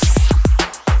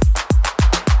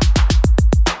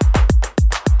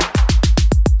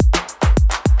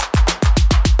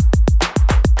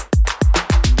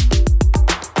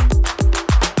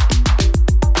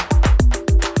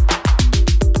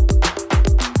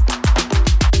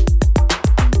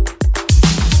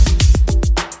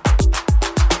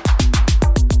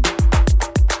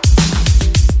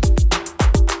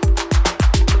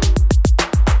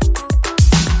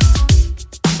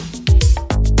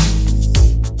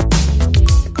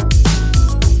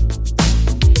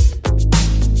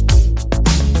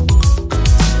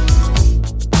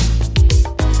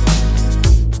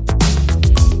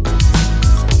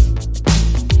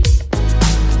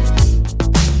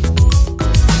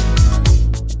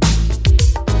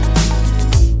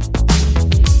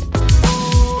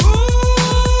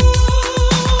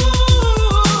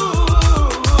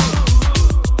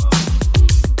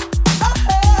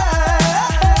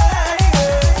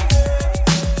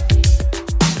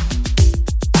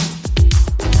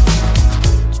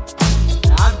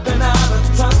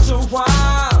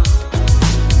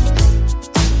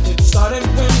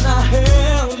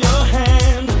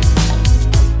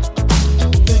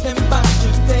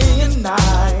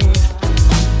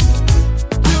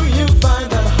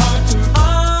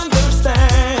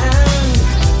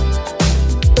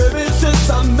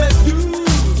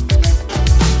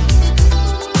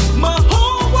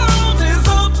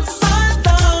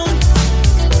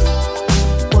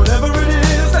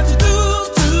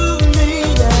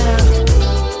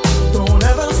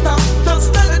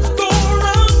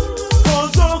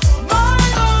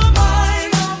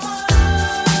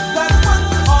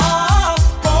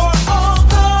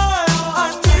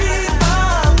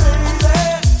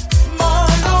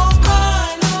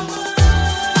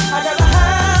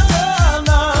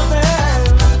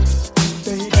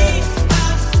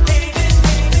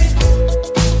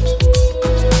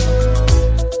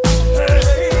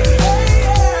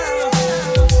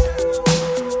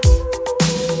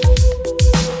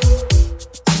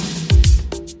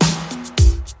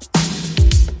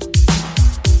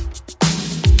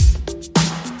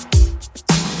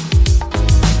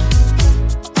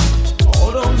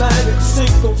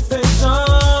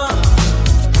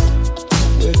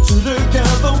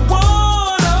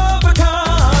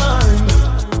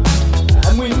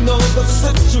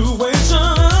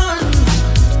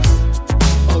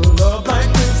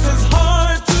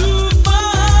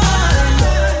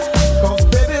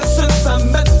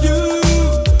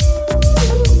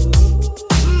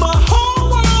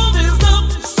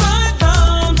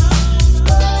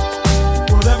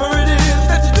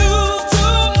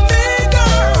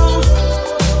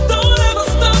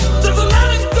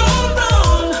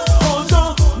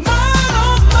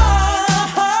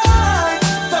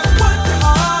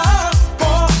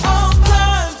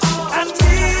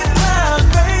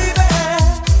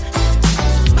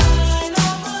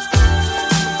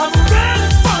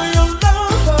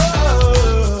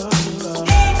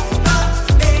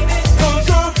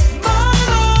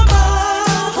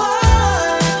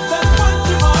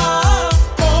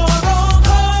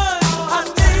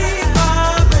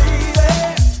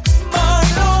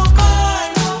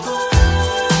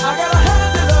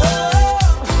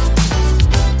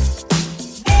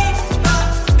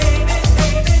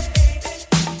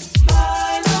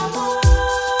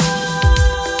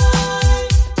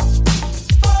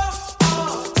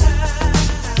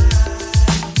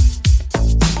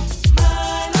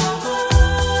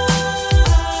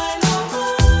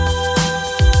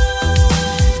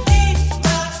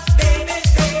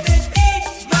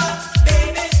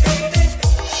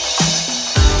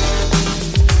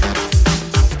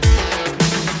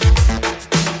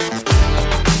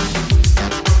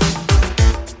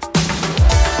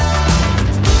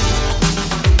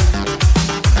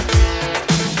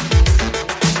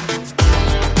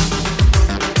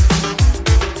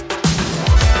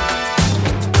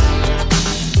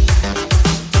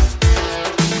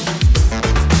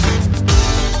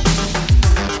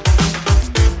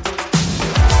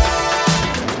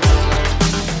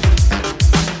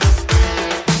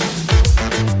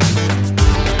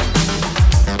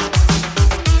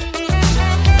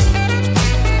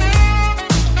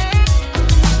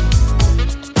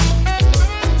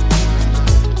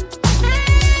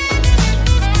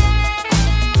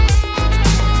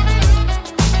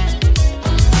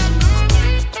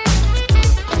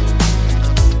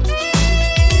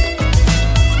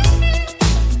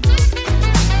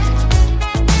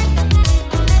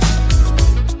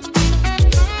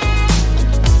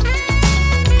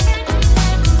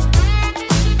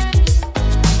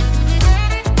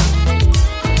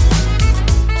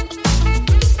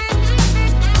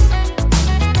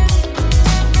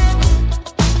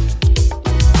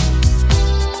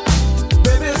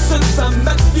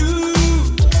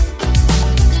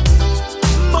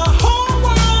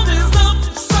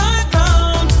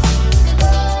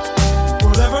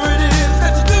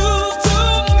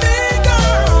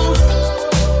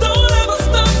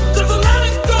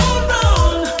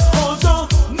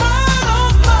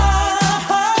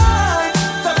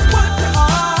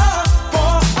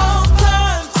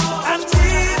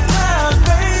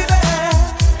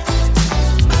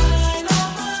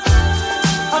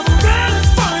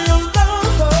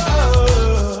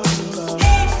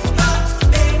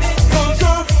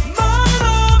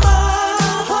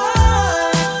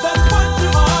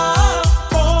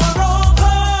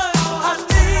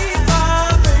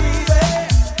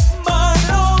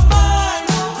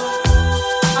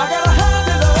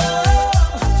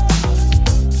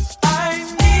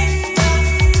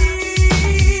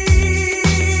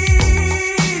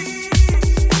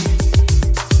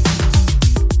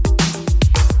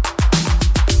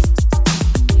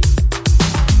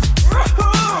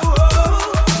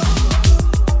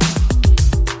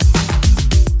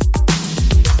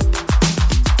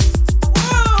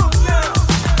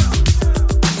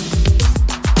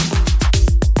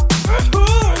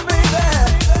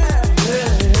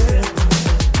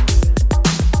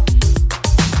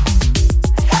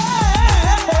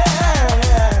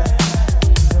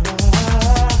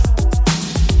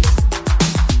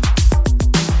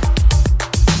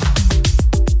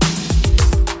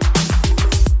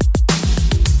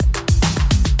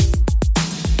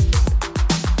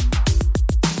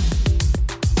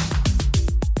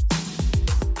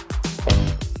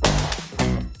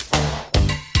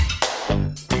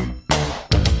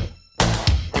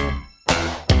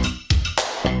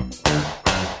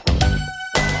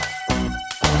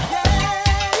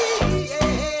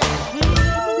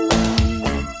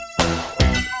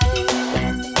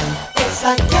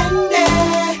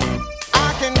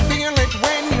 it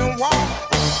when you walk,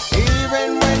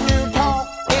 even when you talk,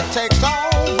 it takes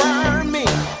over me.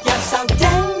 You're so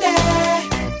dandy.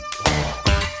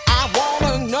 I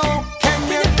wanna know, can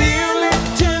you feel it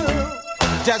too?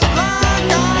 Just like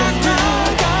I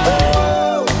do.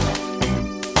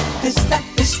 This stuff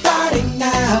is starting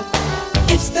now.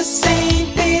 It's the same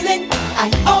feeling I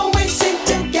always seem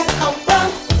to get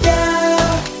around you.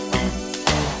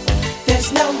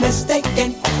 There's no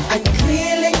mistaking, I'm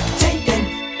clearly taken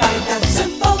by the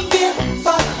simple view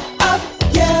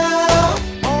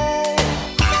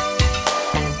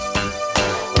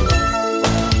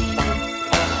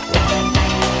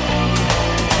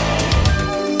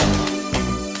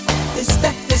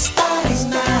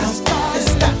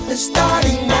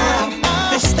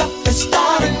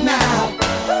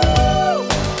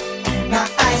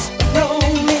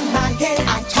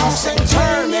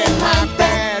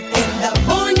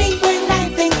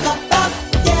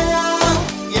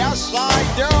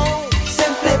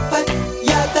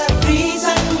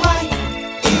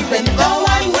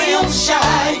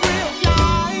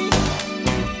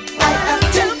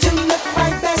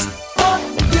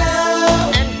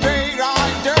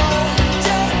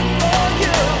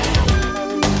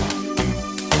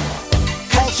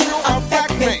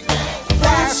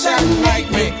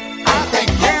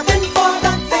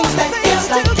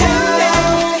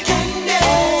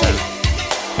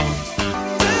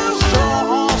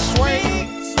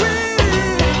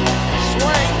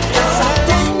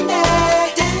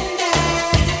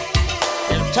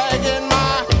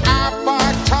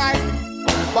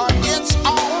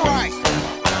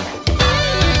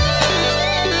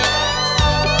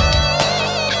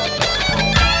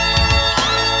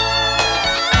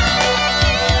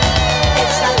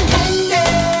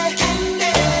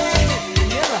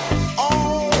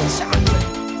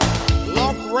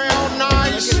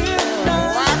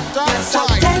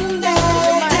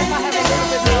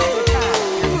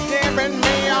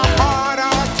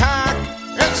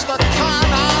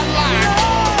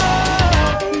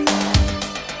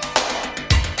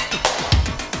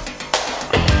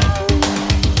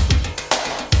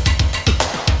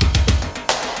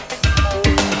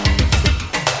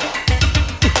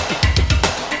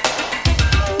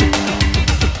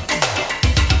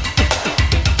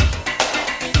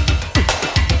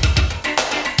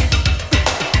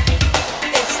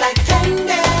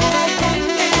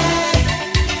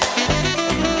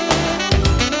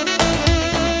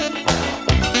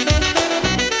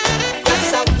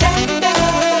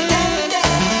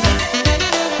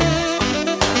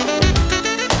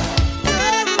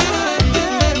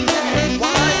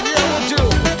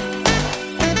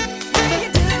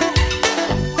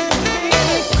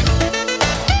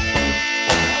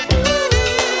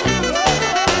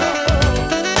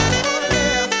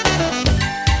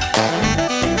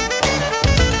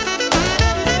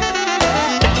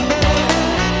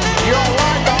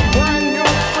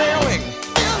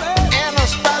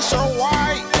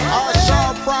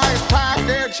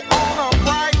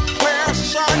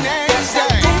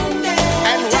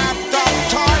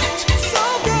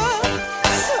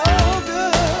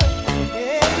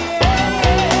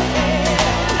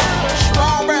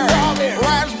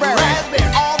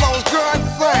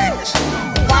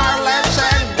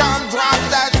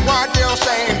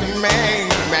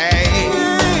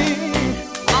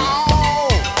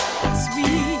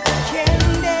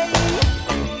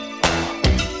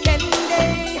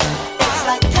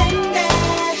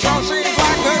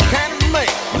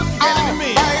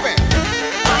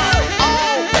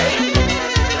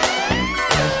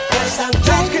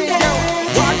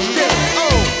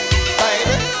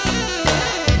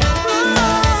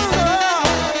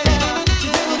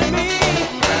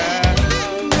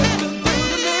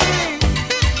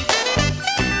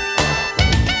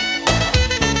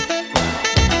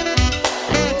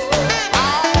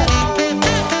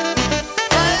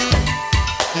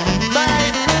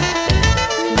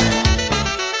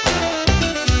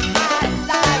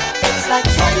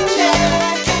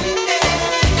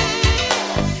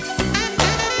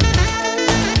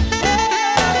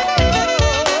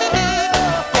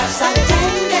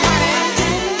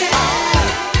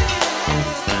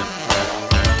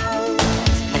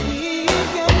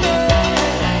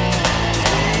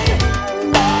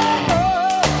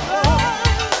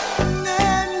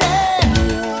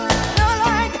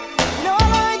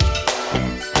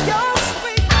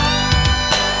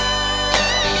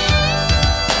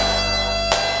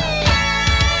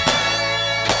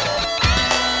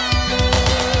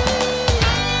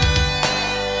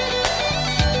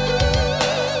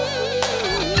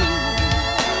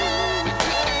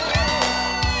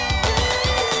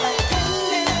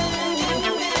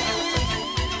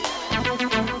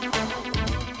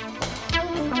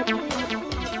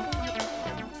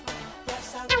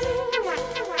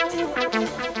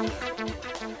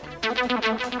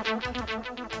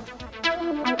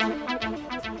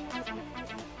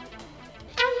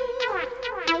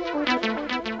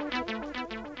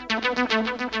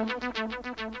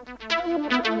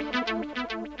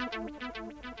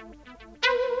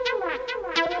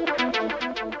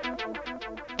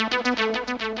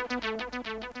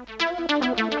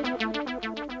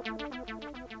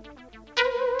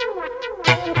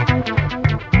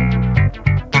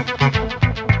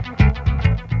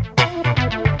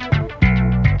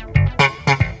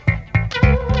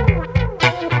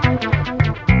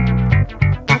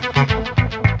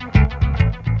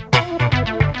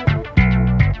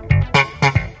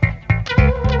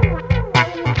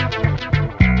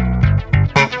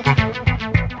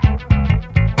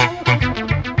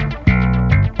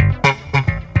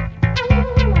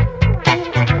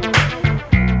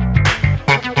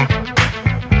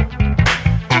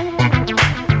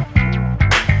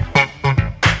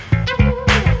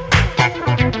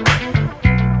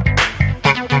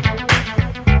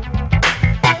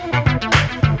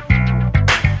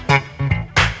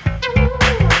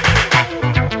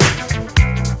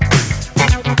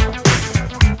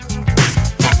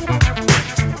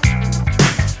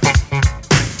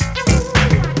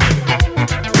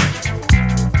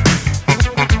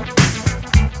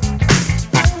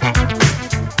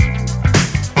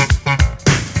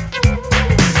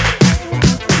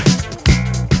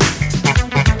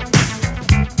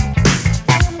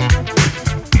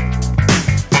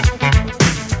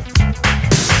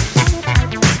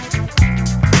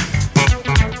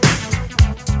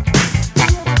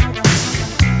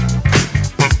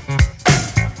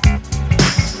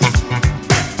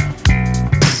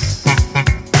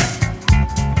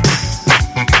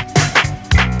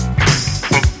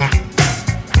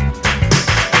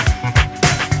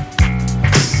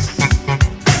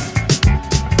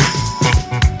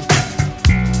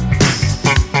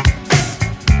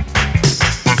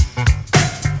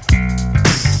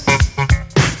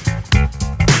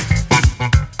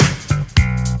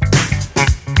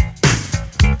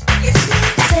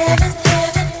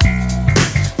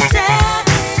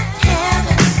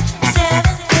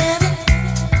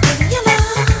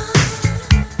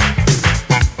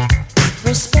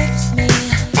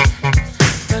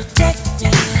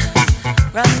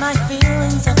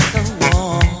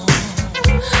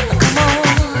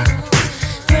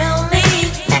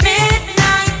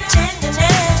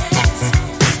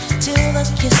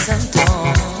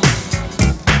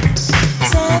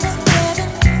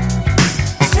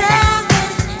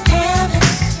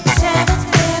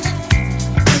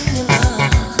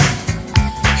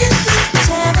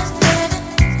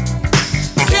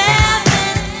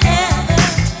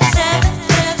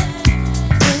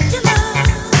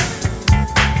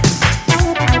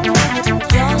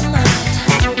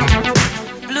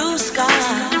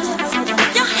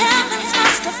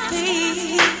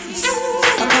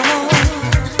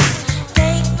They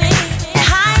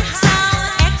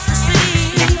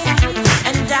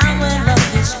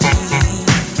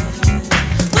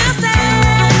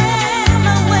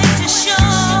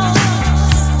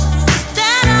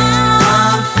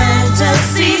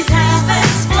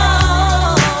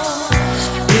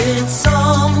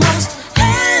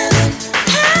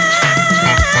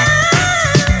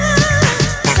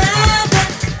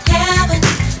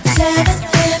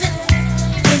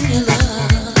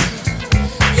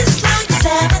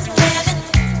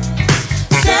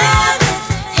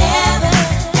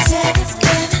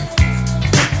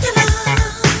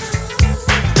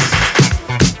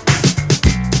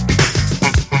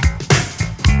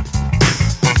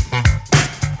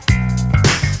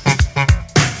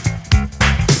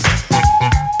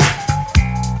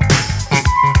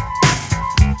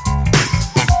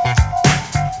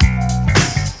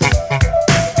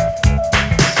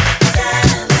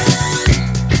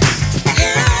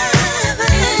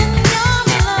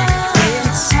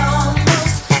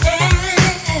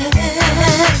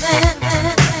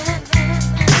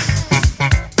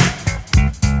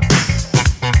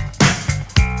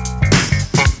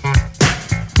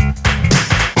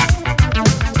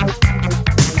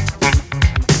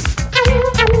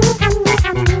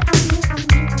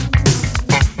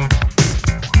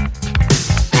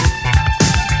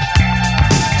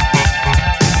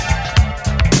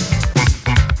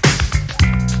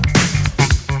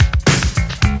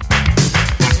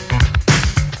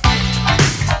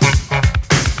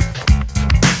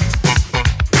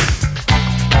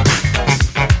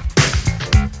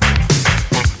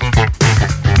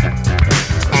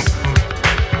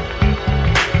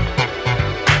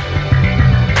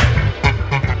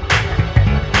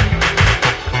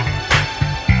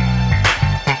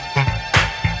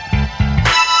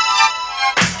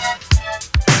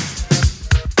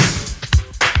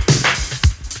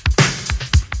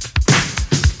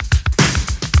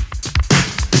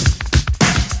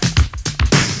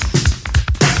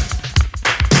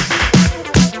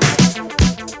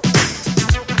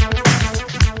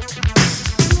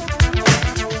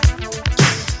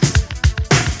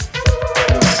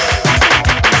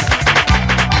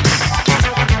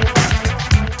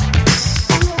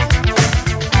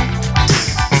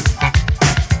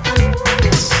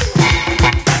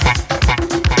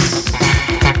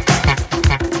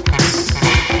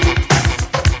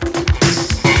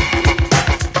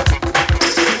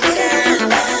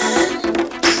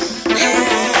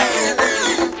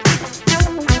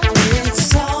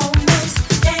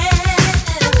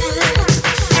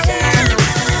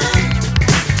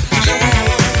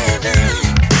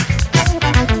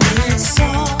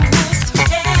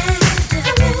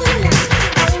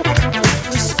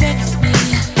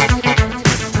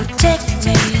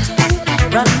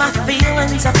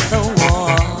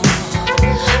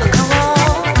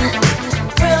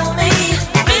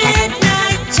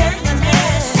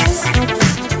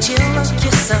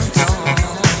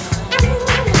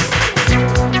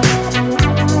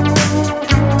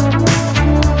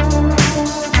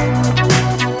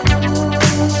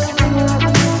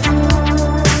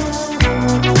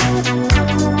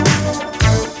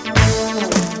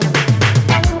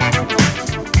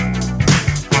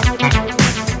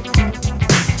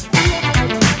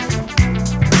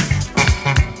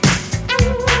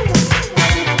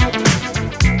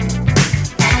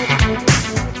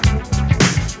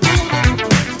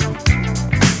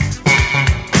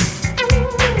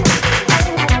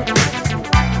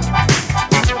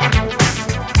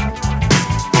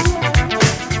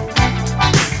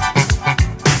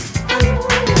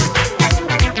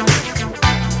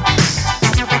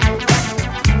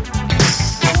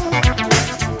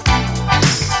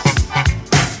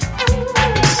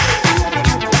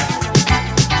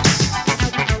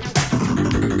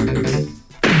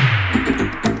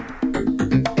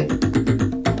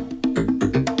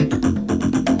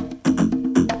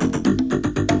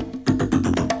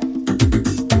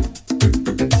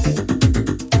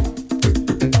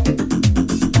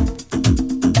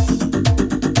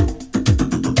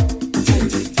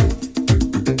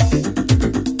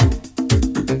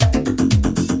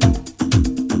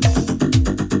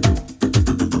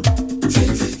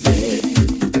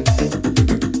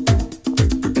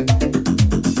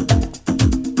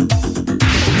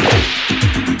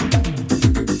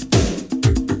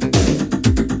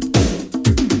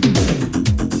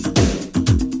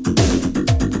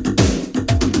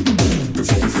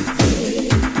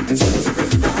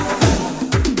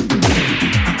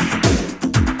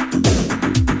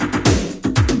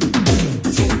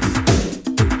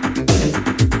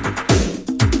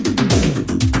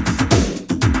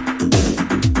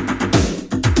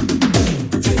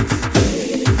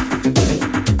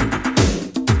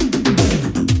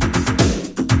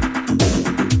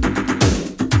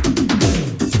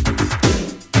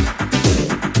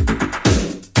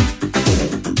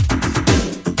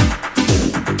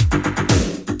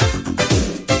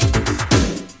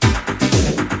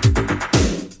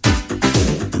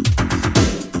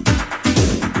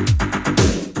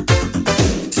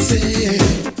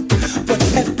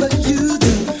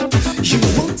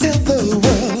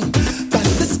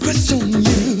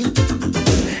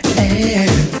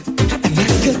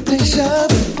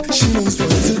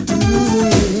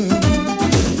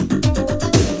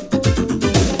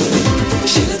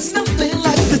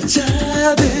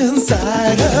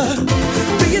inside her,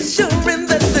 reassuring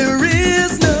that there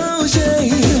is no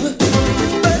shame.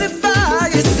 But if I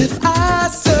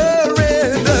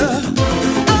surrender,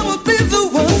 I will be the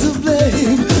one to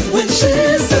blame. When she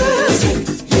says, take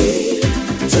me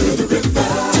to the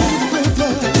river,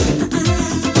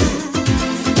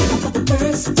 for the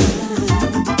first time,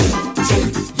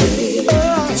 take me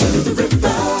to the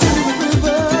river,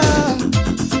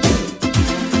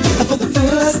 for the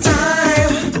first time.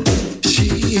 She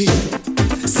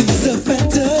sees a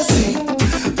fantasy,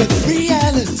 but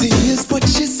reality is what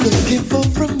she's looking for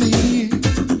from me.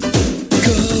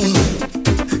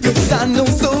 Cause I know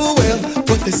so well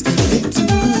what this could be to.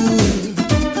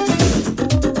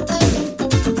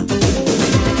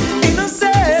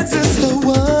 Innocence is the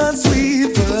one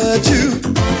sweet virtue.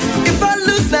 If I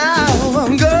lose now,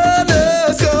 I'm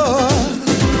gonna score.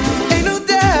 Ain't no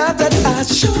doubt that I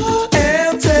sure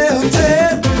am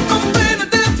tempted. I'm playing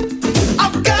death,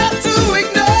 I've got to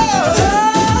ignore.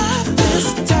 This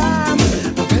time,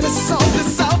 I better solve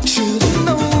this out. Should've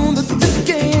known that this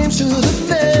game should've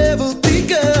never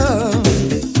begun.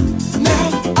 Now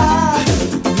I'm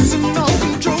losing all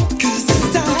control, 'cause this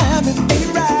time it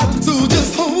ain't right. So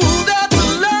just hold out the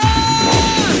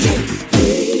line. Take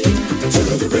me to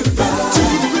the river, to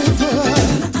the river.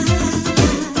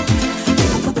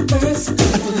 For the first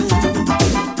time,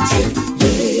 take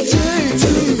me to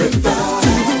the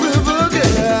river,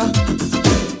 girl.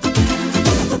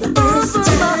 For the first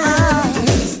time,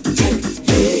 take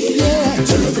me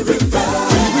to the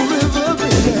river,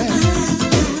 baby.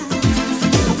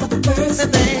 For the first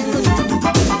thing,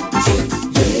 take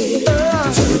me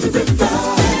to the river.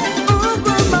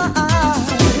 Open my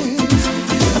eyes.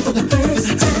 For the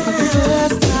first time.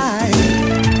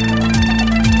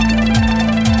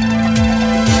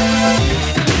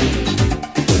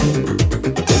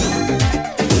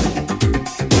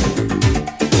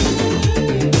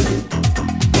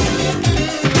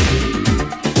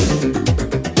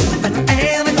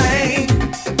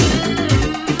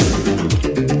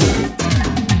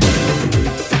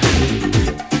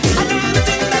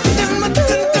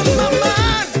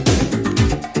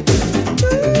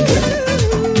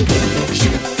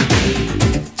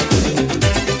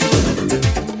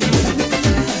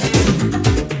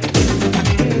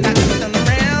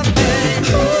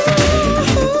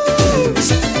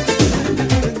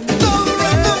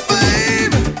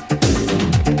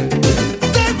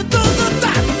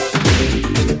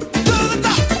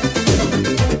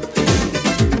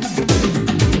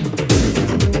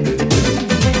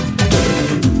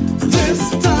 This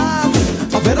time,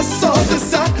 I better sort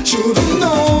this out. Should've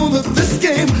known that this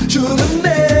game should've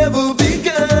never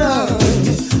begun.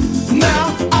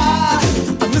 Now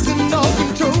I'm losing all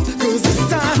control, 'cause this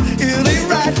time it ain't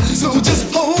right. So just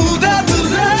hold out the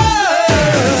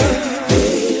line.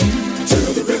 To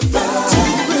the river, to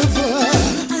the river.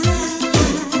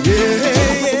 Yeah.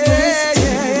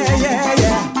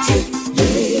 Take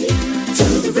me to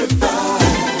the river.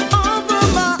 Open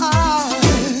my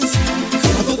eyes.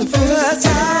 For the first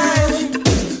time,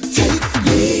 take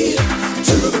me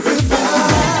to the river.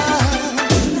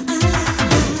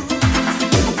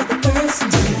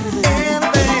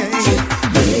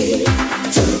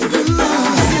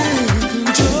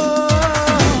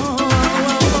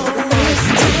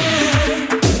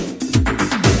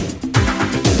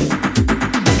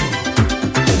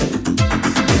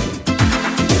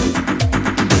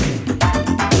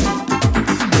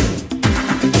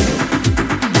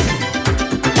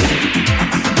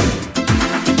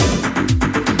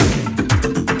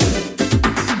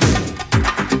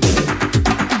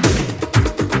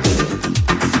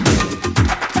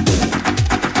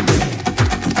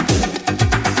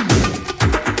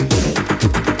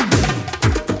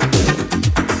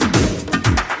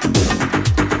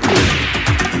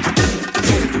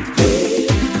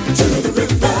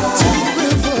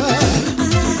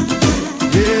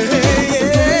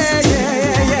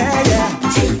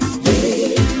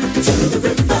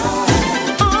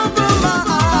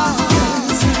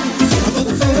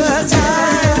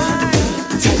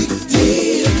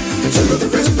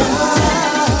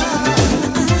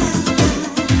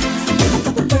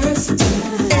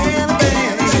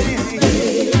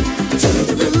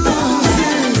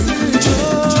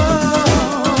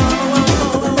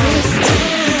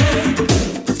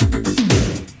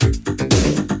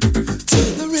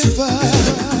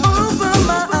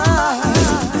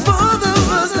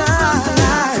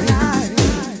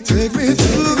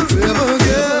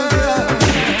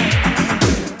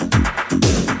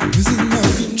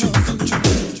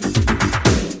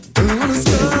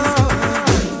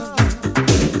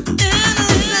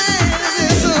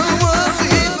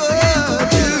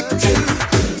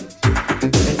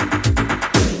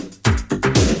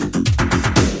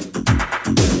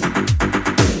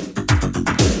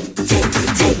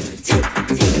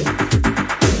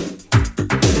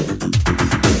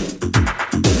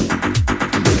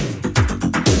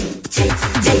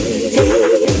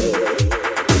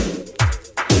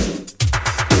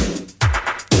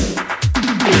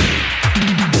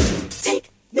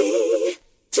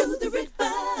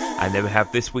 And there we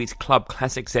have this week's Club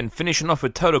Classics, then finishing off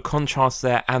with Total Contrast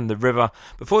there and The River.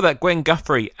 Before that, Gwen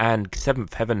Guthrie and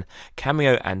Seventh Heaven,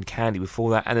 Cameo and Candy before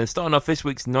that. And then starting off this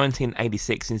week's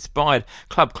 1986 inspired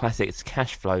Club Classics,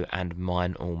 Cash Flow and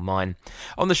Mine All Mine.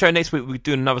 On the show next week, we'll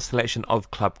do another selection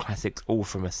of Club Classics, all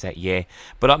from a set year.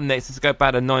 But up next, let's go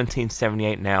back to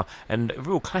 1978 now, and a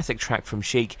real classic track from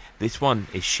Chic. This one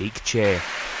is Chic Chair.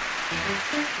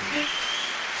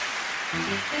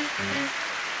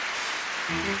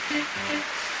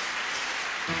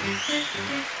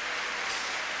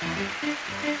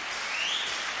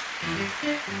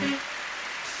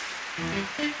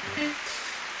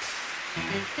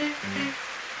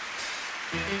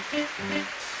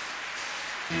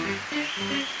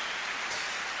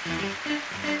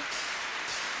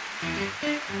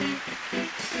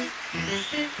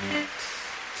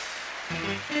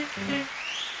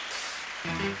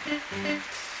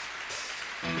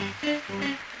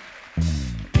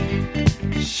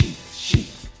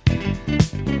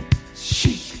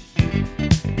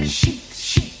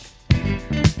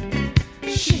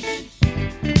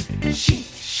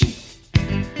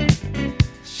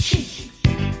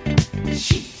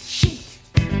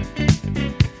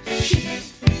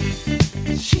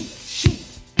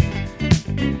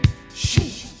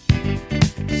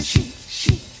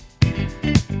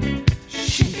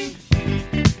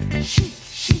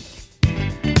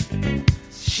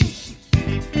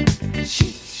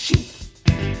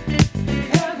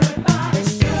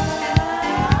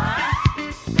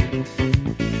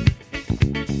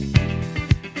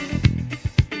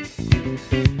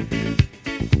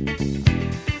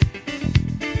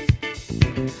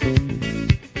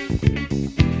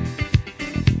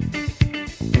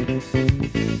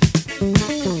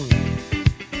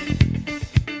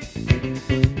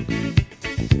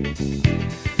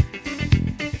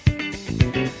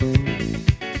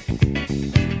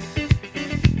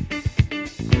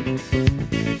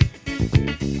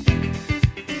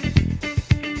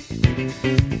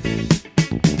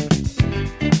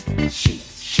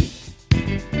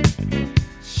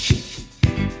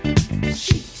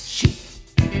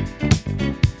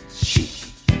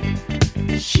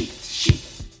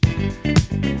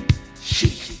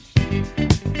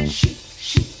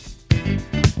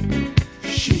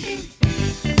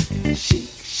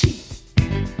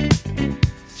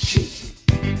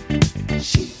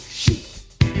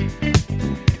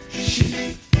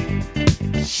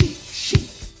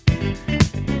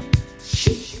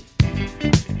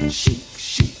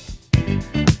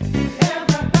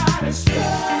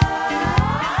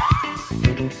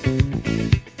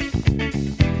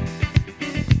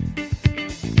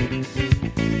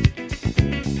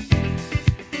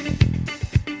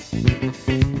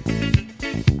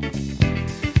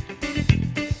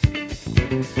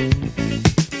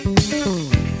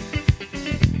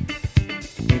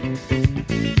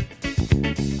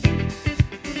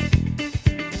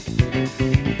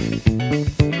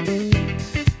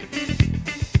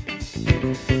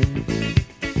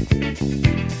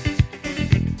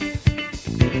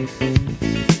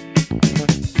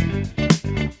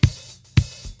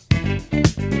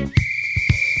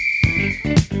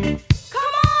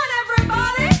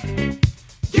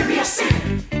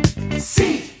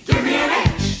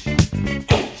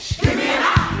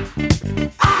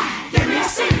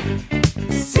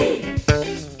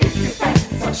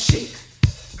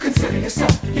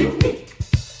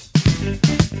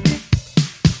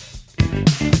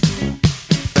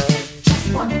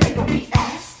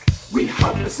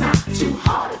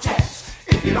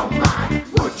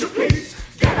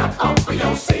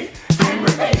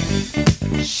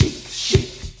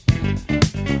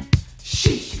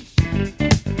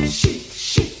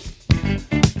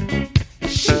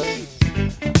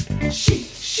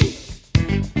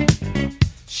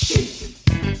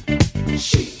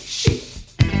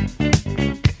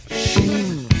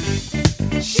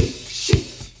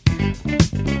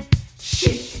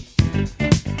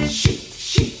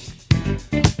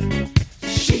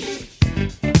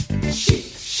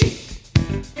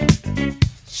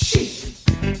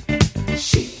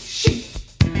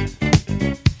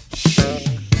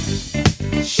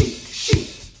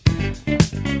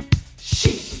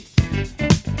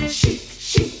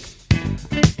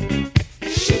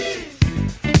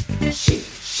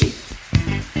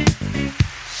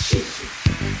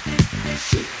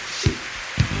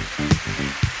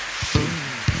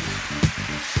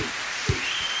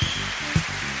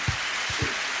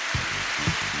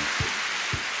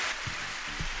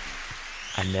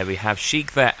 And there we have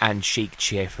Chic there and Chic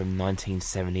Cheer from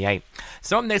 1978.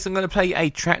 So up next I'm going to play a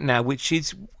track now which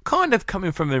is kind of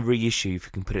coming from a reissue, if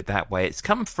you can put it that way. It's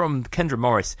come from Kendra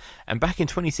Morris, and back in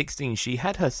 2016 she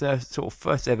had her sort of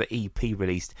first ever EP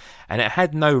released, and it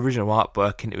had no original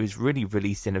artwork, and it was really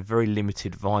released in a very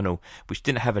limited vinyl which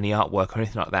didn't have any artwork or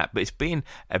anything like that, but it's been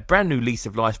a brand new lease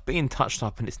of life, being touched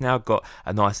up, and it's now got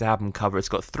a nice album cover. It's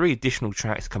got 3 additional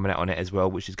tracks coming out on it as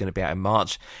well, which is going to be out in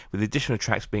March, with additional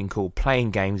tracks being called Playing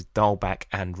Games, Dial Back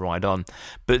and Ride On.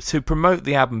 But to promote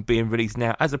the album being released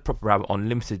now as a proper album on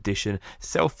limited edition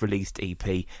self-released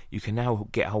EP, you can now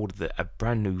get hold of a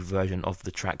brand new version of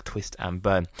the track Twist and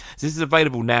Burn. So this is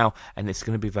available now, and it's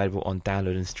going to be available on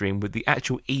download and stream, with the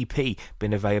actual EP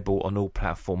being available on all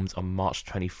platforms on March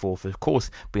 24th, of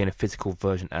course being a physical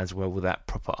version as well with that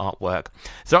proper artwork.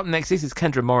 So up next, this is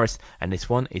Kendra Morris, and this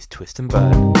one is Twist and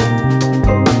Burn.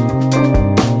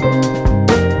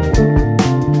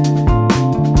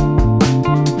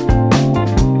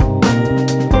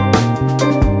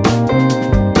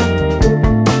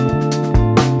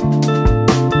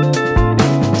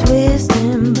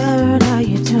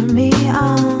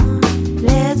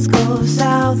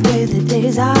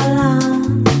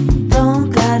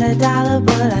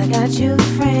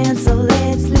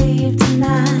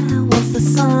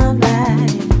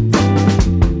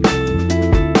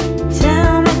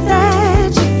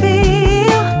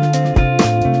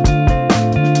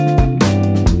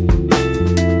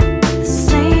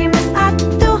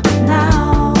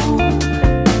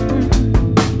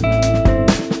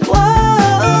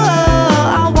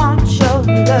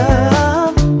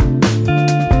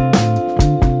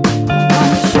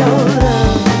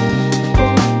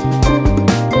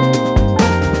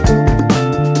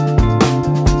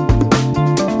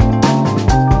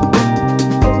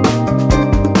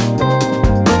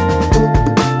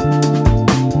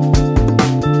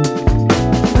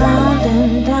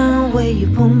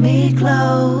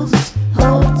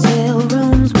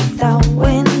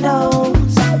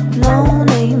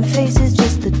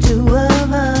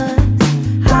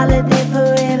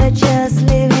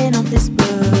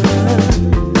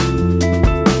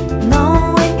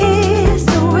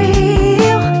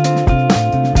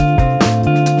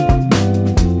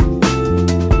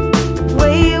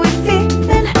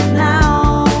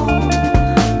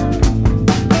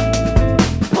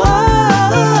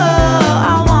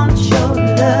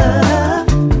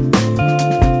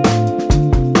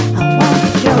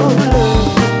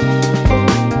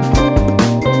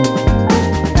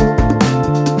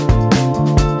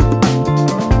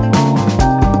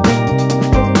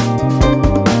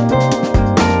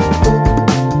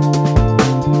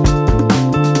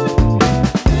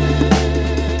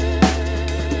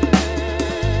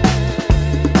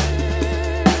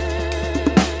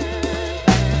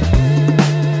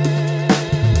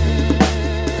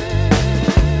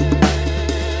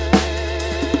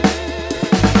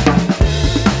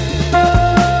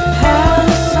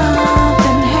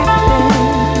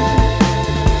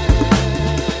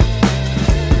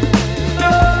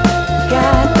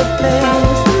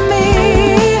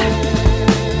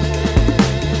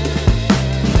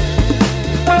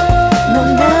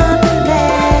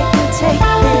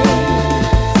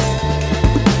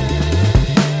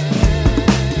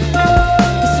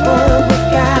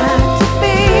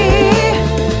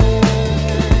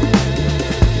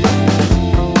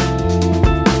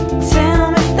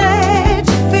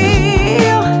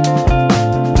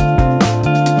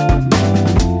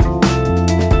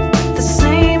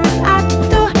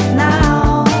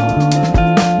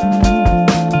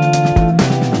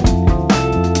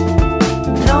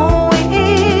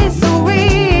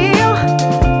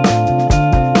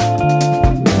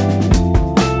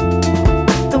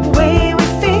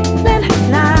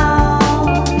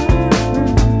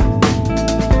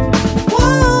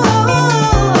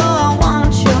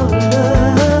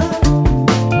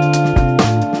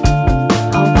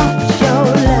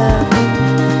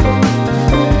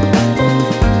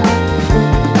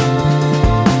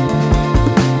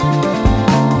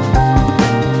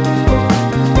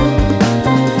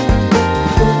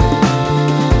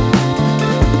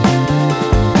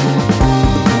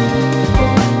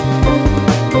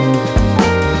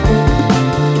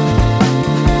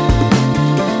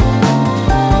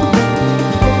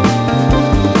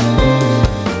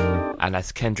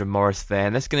 That's Kendra Morris there,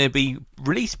 and that's going to be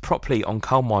released properly on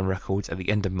Coalmine Records at the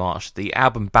end of March. The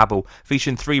album Babble,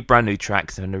 featuring 3 brand new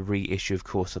tracks and a reissue, of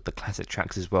course, of the classic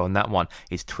tracks as well, and that one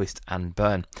is Twist and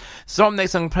Burn. So up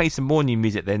next, I'm going to play some more new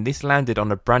music then. This landed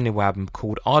on a brand new album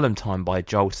called Island Time by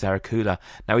Joel Saracula.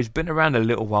 Now, he's been around a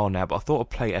little while now, but I thought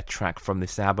I'd play a track from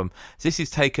this album. So this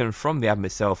is taken from the album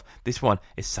itself. This one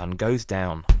is Sun Goes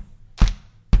Down.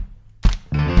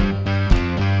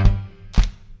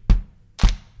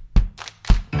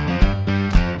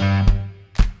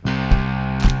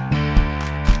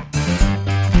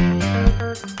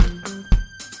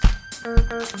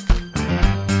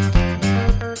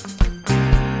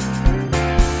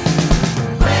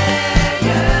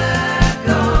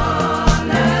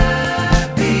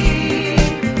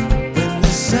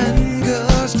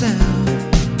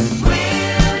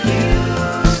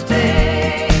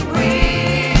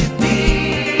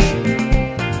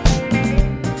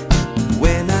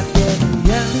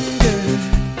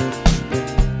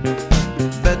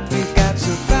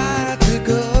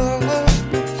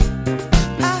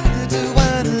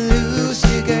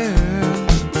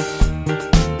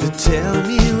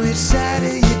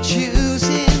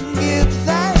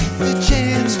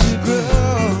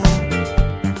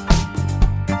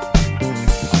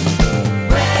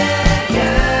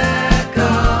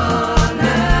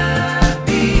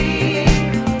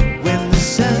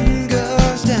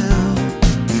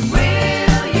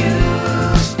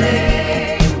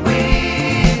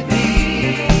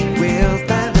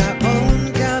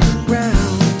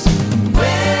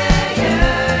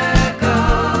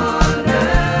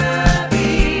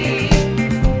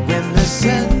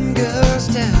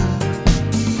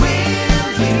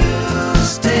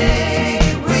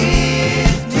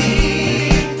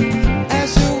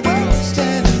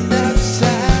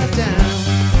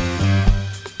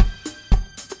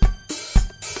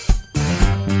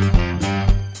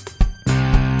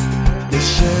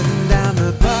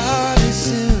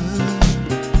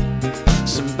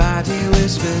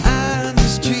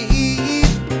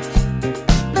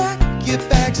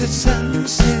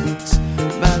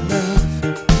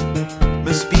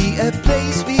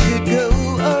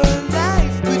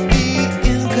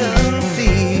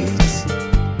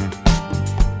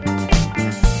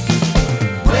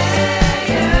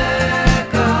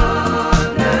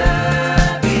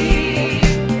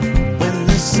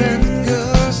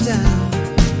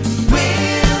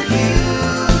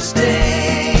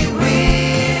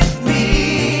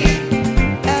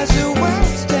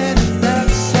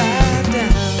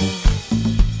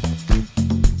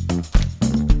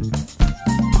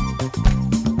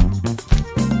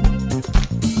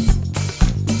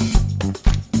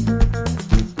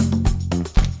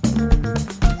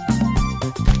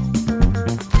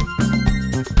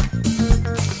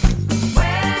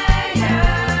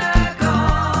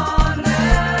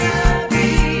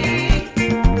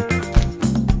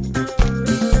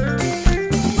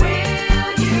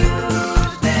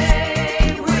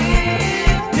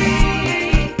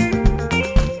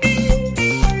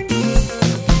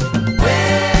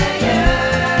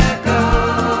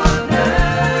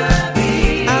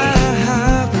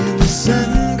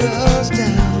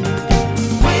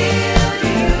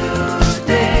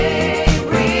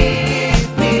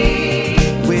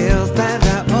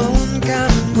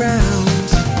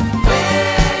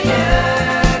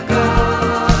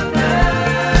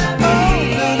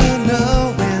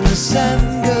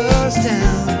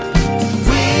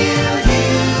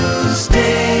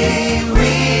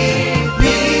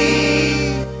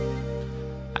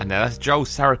 Joel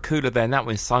Saracula there, and that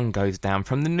when Sun Goes Down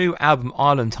from the new album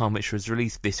Island Time, which was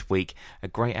released this week. A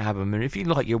great album, and if you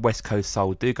like your West Coast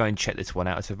soul, do go and check this one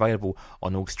out. It's available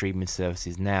on all streaming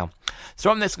services now. So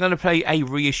I'm next going to play a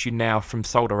reissue now from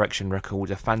Soul Direction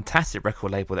Records, a fantastic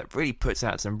record label that really puts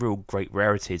out some real great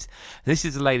rarities. This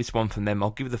is the latest one from them. I'll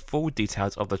give you the full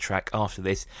details of the track after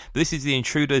this, but this is The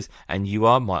Intruders and You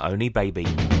Are My Only Baby.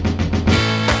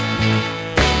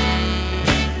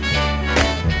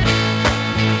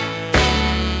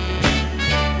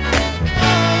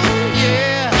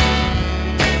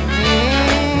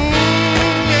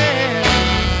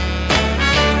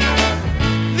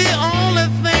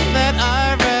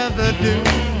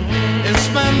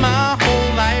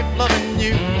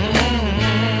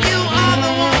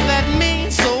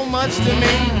 To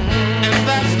me, and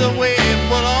that's the way it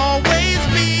will always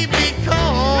be, because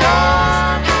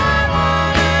you're my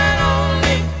one and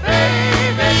only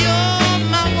baby. You're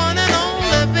my one and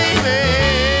only baby.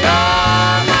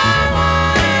 You're my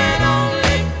one and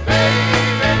only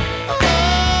baby. Oh,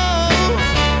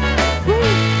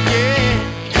 yeah.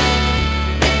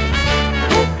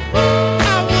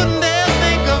 I wouldn't dare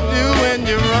think of doing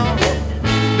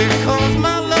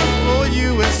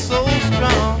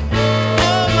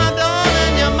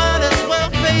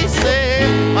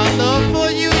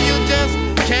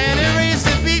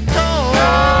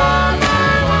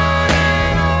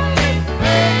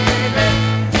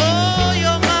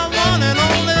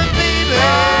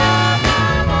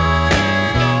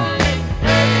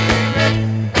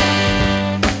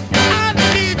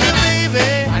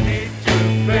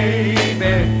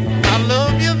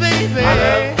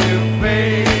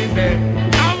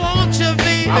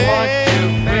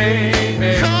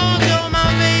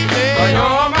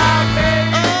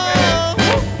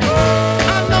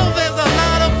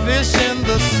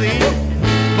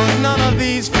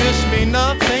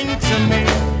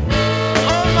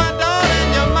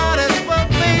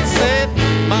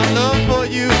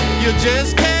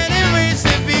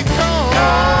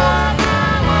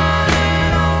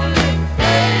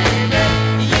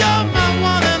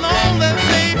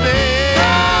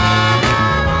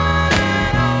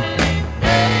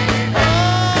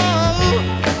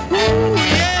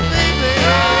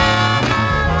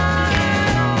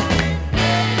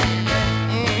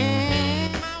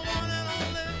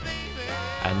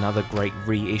Another great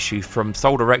reissue from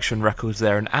Soul Direction Records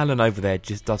there, and Alan over there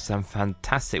just does some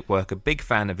fantastic work. A big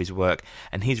fan of his work,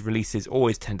 and his releases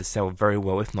always tend to sell very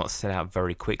well, if not sell out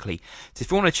very quickly. So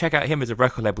if you want to check out him as a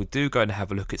record label, do go and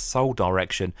have a look at Soul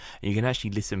Direction, and you can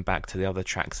actually listen back to the other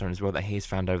tracks as well that he's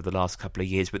found over the last couple of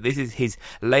years. But this is his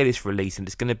latest release, and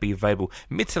it's going to be available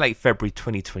mid to late February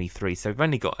 2023, so we've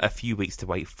only got a few weeks to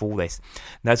wait for this.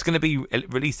 Now it's going to be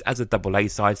released as a double A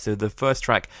side, so the first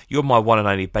track, You're My One and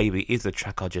Only Baby, is the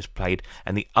track I just played,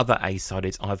 and the other A side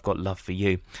is I've Got Love For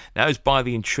You. Now it's by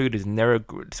The Intruders, and they're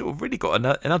sort of really got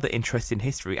another interesting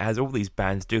history, as all these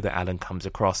bands do that Alan comes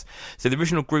across. So the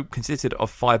original group consisted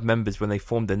of 5 members when they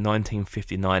formed in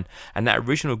 1959, and that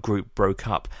original group broke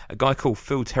up. A guy called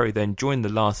Phil Terry then joined the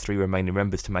last 3 remaining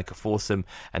members to make a foursome,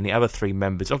 and the other 3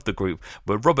 members of the group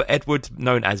were Robert Edwards,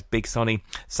 known as Big Sonny,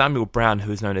 Samuel Brown, who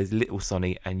was known as Little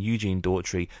Sonny, and Eugene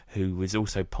Daughtry, who was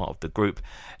also part of the group.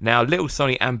 Now Little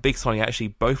Sonny and Big Sonny actually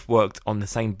both worked on the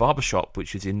same barbershop,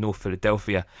 which was in North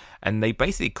Philadelphia, and they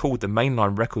basically called the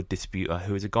mainline record distributor,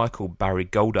 who was a guy called Barry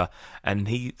Golder, and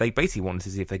they basically wanted to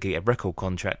see if they could get a record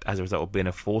contract as a result of being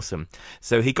a foursome.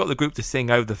 So he got the group to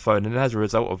sing over the phone, and as a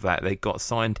result of that, they got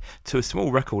signed to a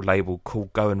small record label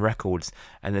called Goin' Records,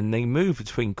 and then they moved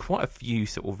between quite a few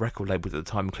sort of record labels at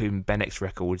the time, including Benex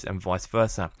Records and vice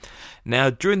versa. Now,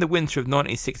 during the winter of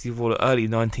 1964 to early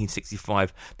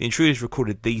 1965, the Intruders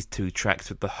recorded these 2 tracks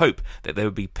with the hope that they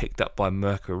would be picked up by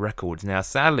Mercury Records. Now,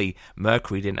 sadly,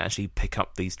 Mercury didn't actually pick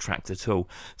up these tracks at all.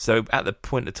 So at the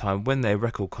point of time when their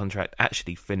record contract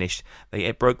actually finished,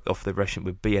 they broke off the relationship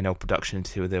with B&L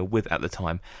Productions, who they were with at the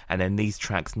time, and then these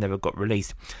tracks never got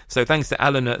released. So thanks to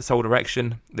Alan at Soul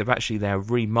Direction, they've actually now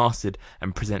remastered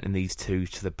and presenting these 2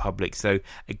 to the public. So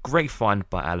a great find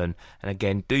by Alan, and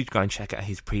again, do go and check out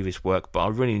his previous work, but I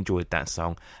really enjoyed that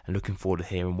song and looking forward to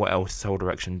hearing what else Soul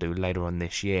Direction do later on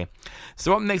this year.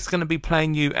 So up next, going to be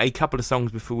playing you a couple of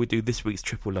songs before we do this week's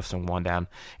Triple Love Song Wind Down,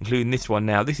 including this one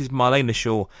now. This is Marlena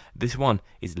Shaw. This one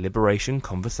is Liberation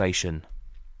Conversation.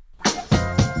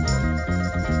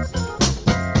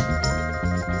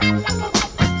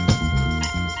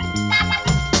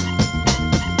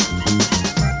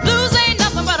 Blues ain't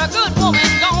nothing but a good woman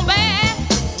gone bad.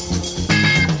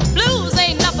 Blues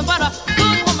ain't nothing but a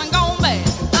good woman gone bad.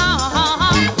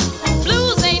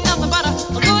 Blues ain't nothing but a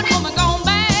good woman gone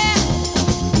bad.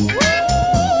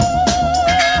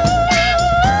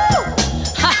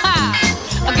 Ha ha.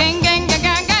 Gang gang gang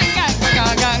gang gang gang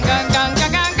gang gang gang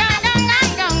gang gang gang gang gang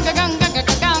gang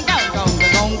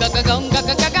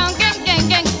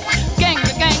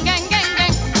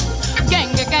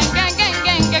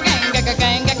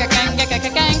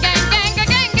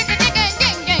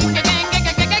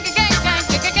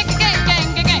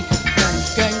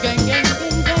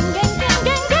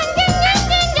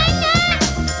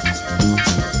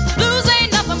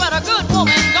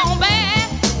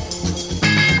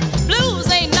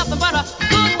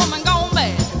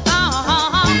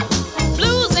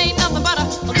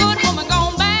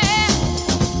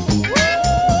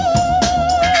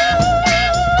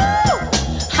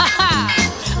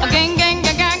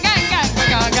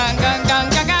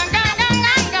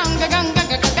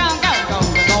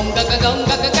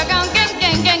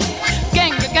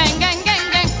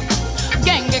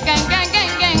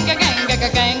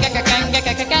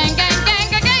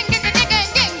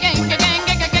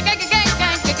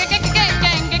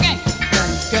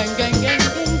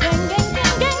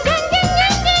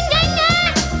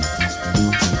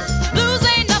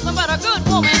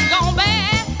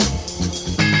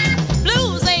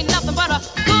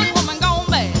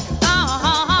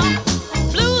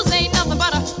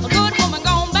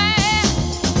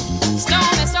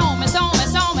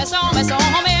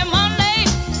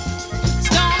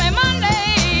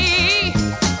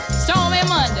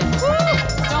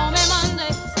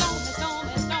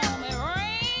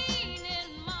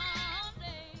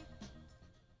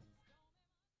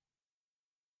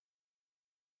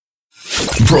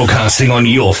Broadcasting on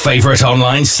your favourite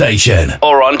online station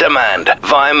or on demand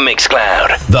via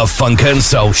Mixcloud. The Funk and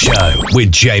Soul Show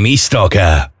with Jamie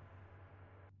Stocker.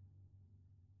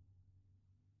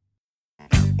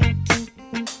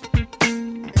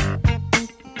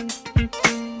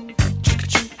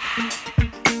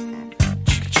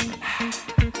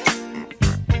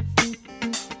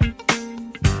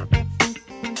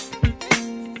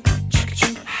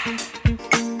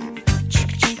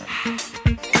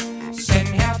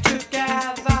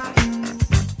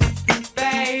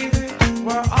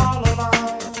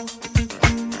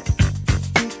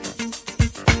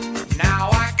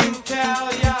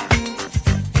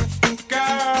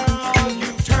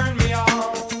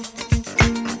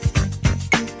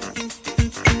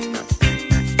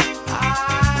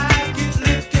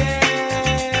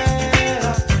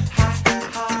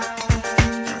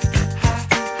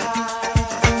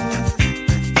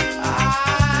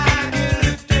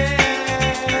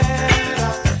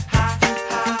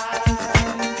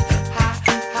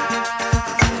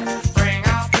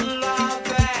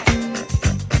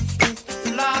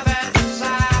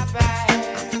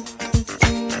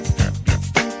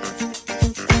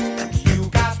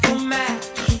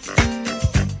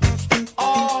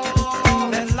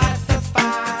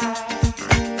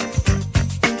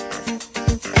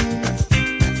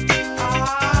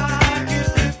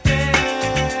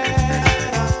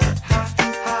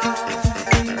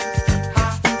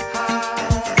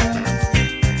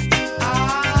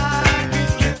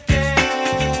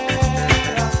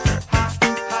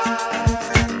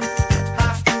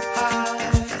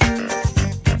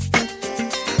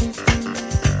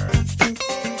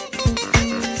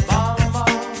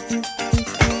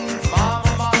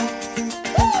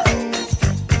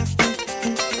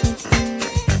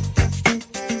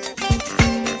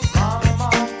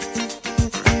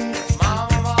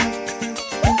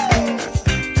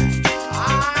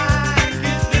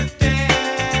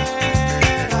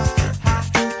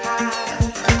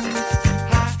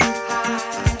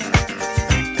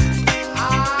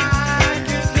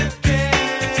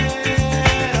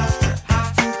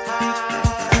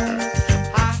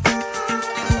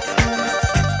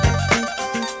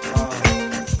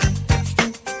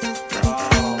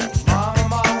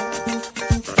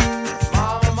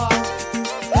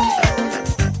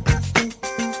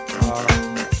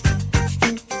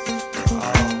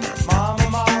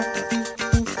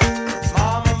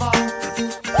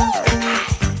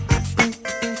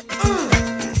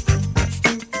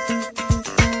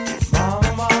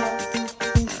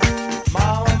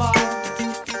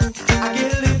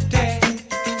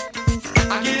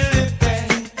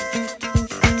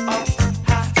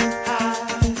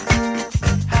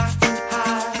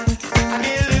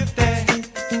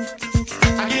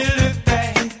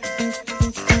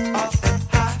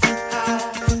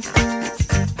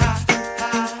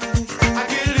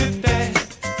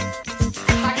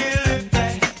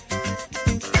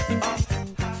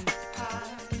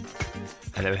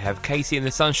 And then we have Casey and the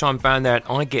Sunshine Band there, and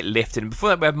I Get Lifted. And before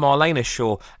that, we have Marlena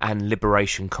Shaw and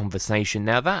Liberation Conversation.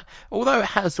 Now that, although it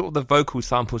has sort of the vocal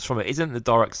samples from it, isn't the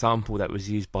direct sample that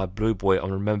was used by Blue Boy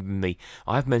on Remember Me.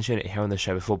 I've mentioned it here on the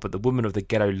show before, but the Woman of the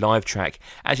Ghetto live track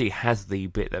actually has the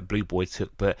bit that Blue Boy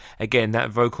took. But again,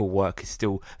 that vocal work is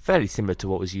still fairly similar to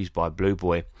what was used by Blue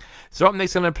Boy. So up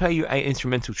next, I'm going to play you an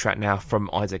instrumental track now from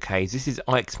Isaac Hayes. This is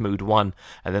Ike's Mood 1.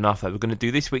 And then after that, we're going to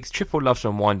do this week's Triple Love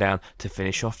Song Wind Down to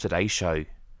finish off today's show.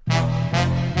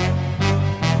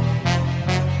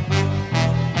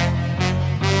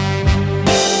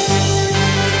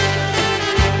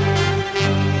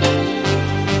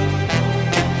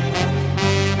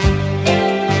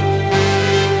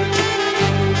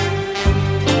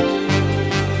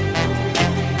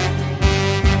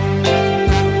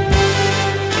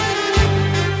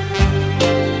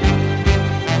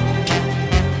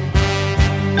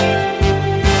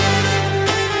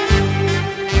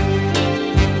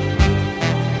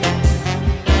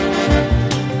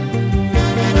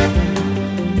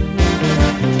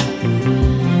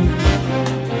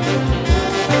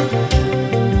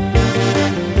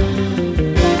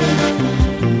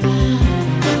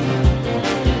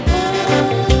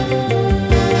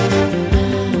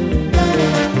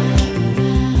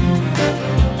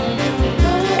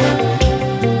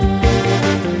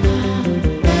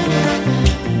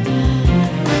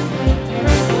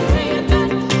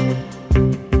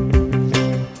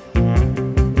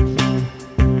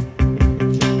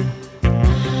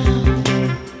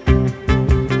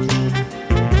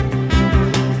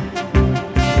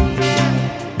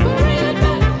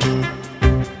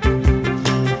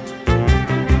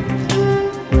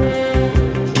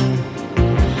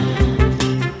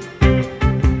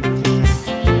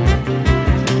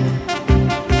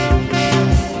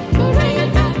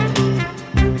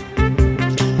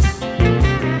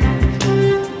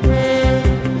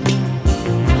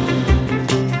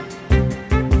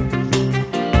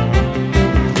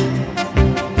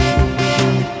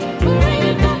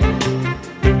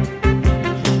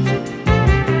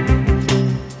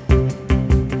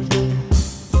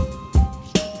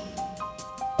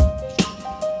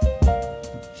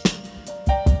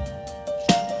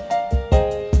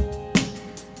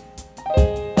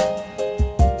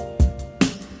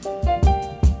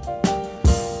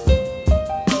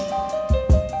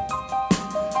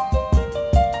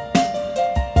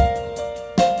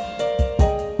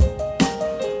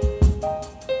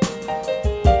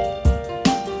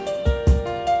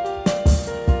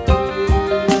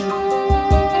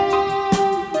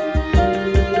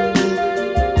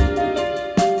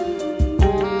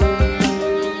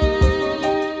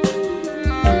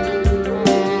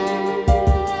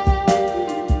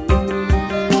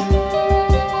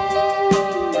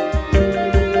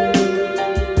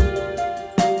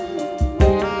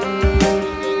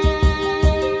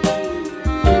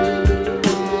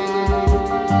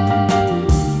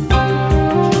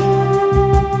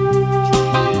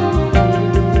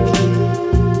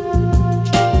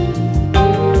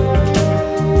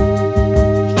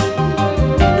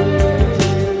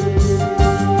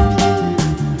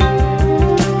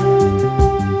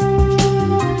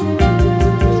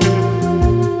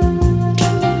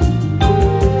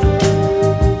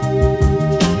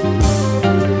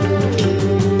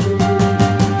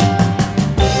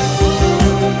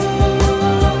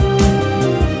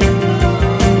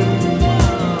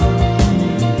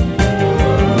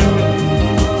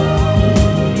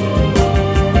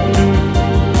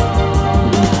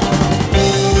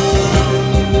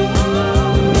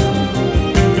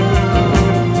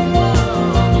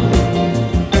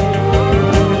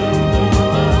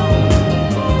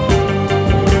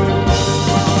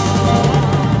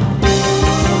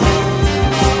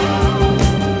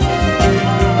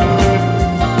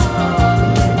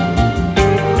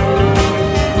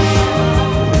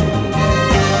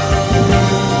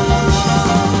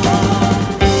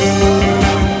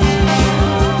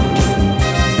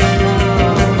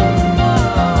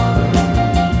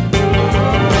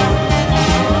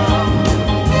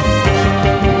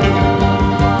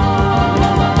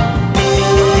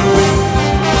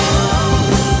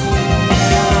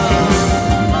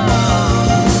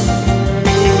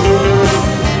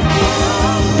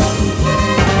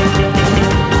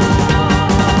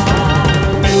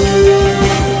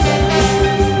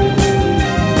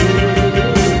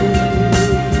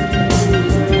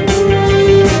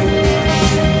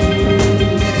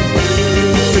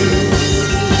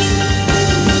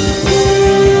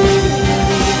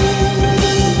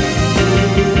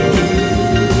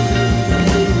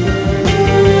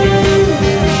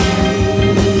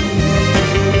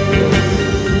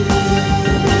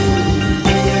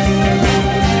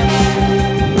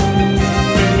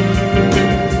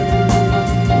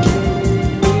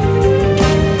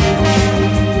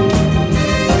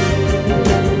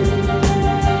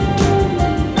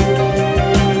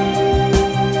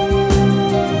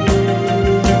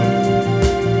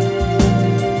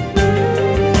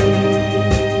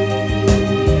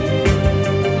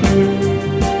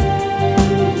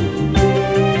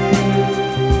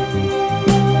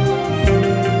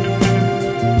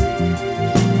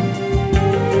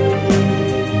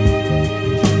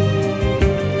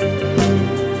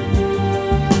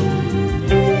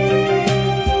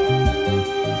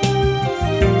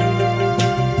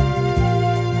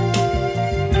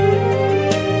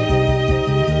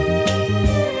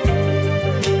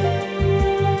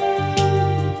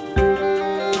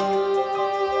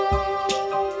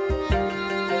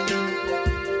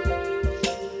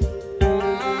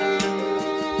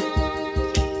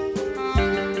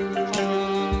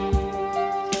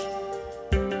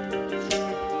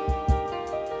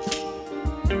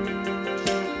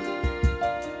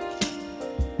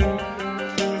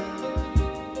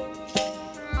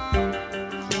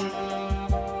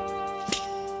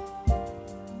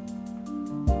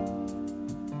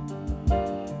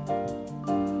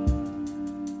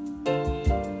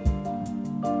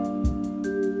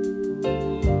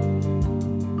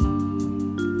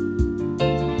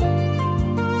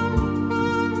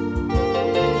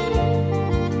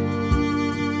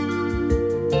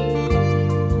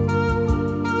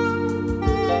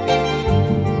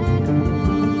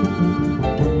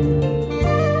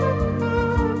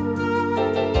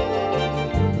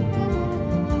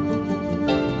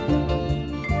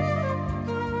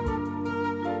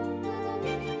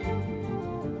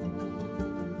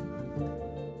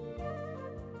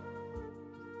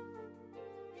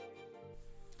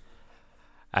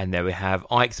 And there we have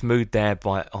Ike's Mood there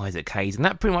by Isaac Hayes. And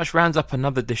that pretty much rounds up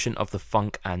another edition of the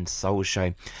Funk and Soul Show.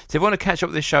 So if you want to catch up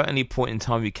with this show at any point in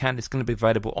time, you can. It's going to be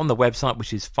available on the website,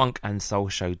 which is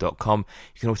funkandsoulshow.com.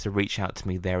 You can also reach out to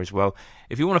me there as well.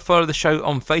 If you want to follow the show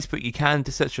on Facebook, you can.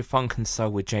 Just search for Funk and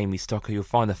Soul with Jamie Stocker. You'll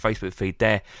find the Facebook feed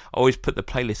there. I always put the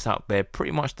playlist up there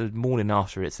pretty much the morning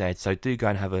after it's aired. So do go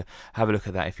and have a look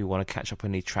at that if you want to catch up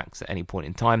on any tracks at any point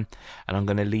in time. And I'm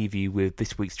going to leave you with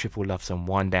this week's Triple Love Song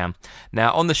Wind Down.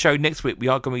 Now, on the show next week, we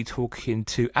are going to be talking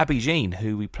to Abby Jean,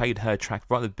 who we played her track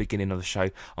right at the beginning of the show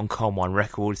on Calm One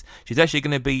Records. She's actually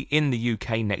going to be in the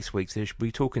UK next week, so we'll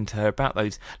be talking to her about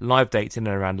those live dates in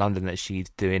and around London that she's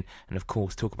doing, and of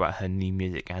course talk about her new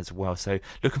music as well. So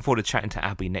looking forward to chatting to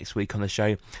Abby next week on the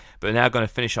show. But we're now going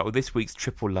to finish up with this week's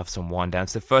Triple Love Song Wind Down.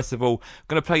 So first of all, I'm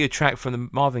going to play you a track from the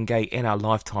Marvin Gaye In Our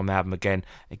Lifetime album again.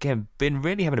 Been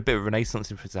really having a bit of a renaissance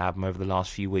with this album over the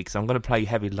last few weeks. So I'm going to play you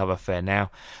Heavy Love Affair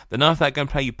now. Then after that, I'm going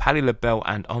to play you Patti LaBelle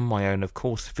and On My Own, of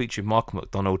course, featuring Michael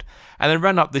McDonald. And then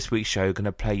round up this week's show, going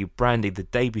to play you Brandy, the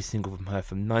debut single from her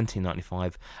from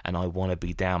 1995, and I Wanna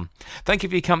Be Down. Thank you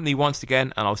for your company once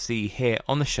again, and I'll see you here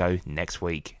on the show next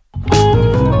week.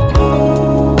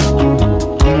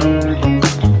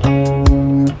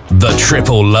 The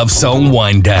Triple Love Song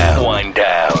Wind Down. Wind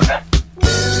Down.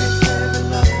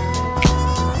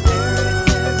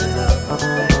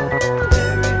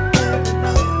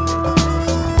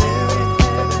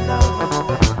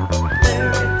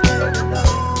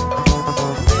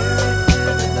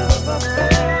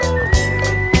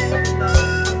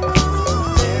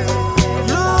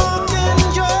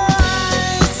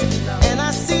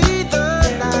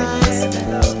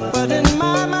 But in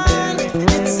my mind,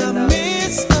 it's a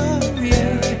mystery.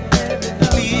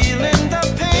 Feeling the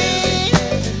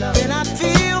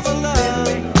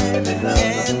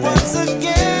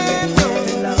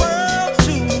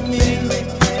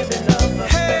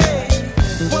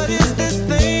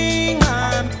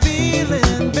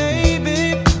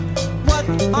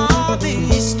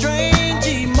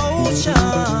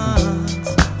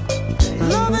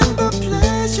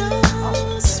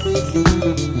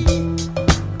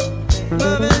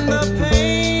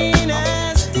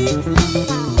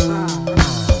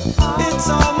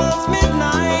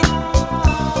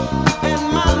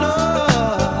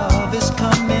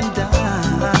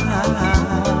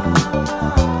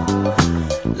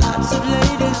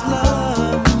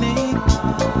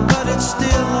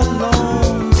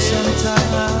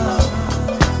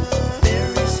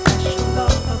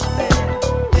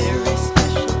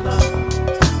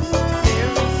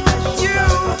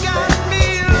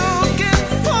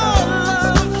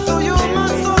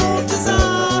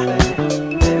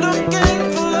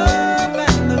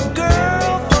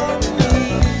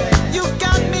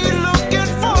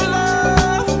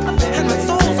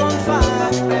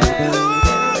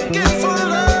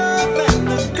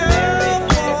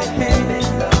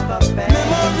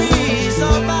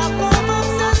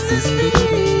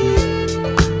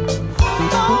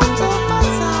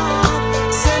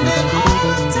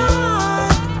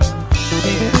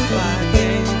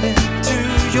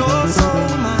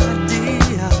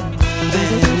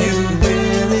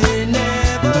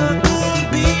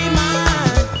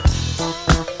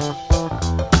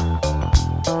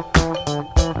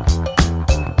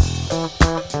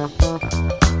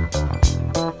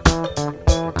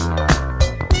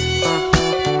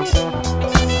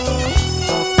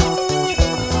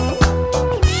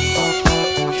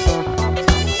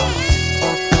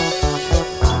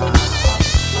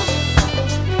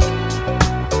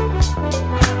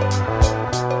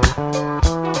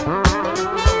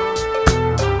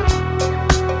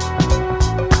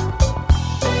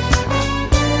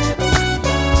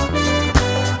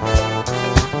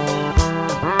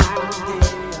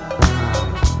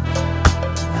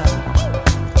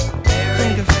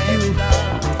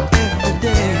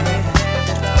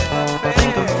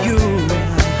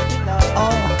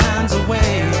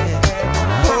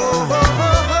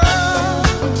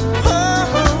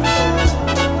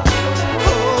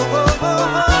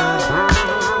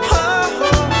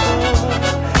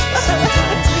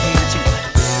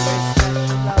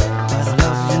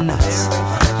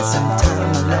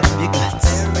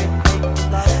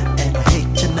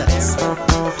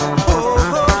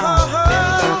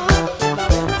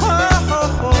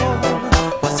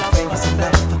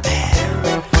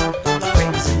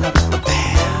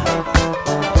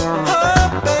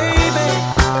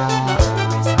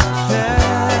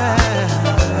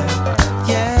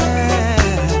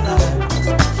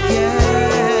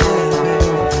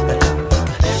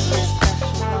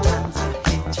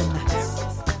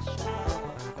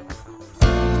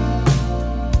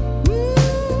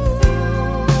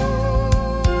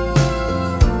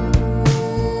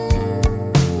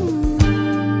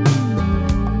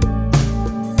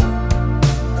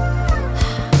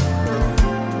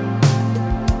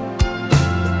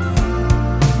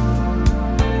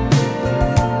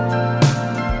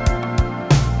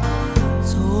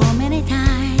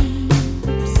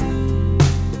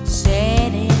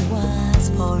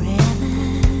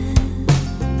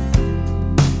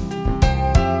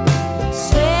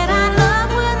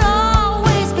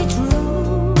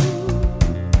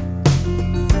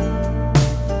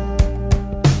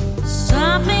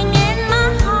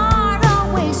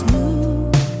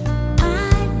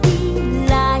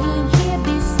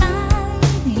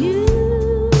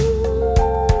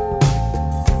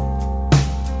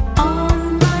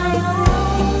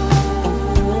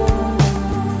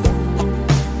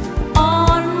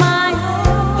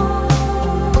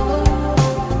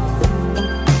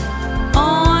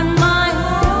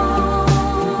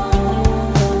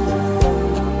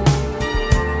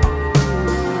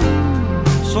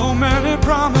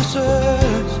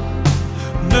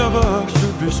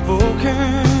you're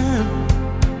spoken.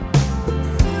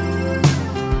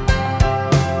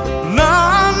 Now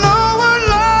I know what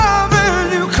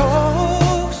loving you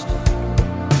cost.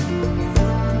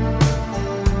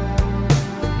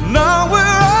 Now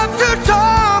we're up to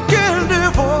talking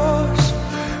divorce,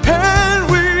 and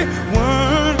we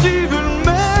weren't even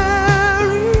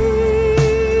married.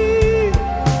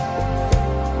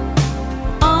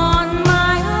 On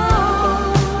my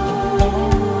own,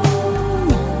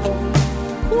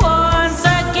 once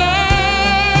again.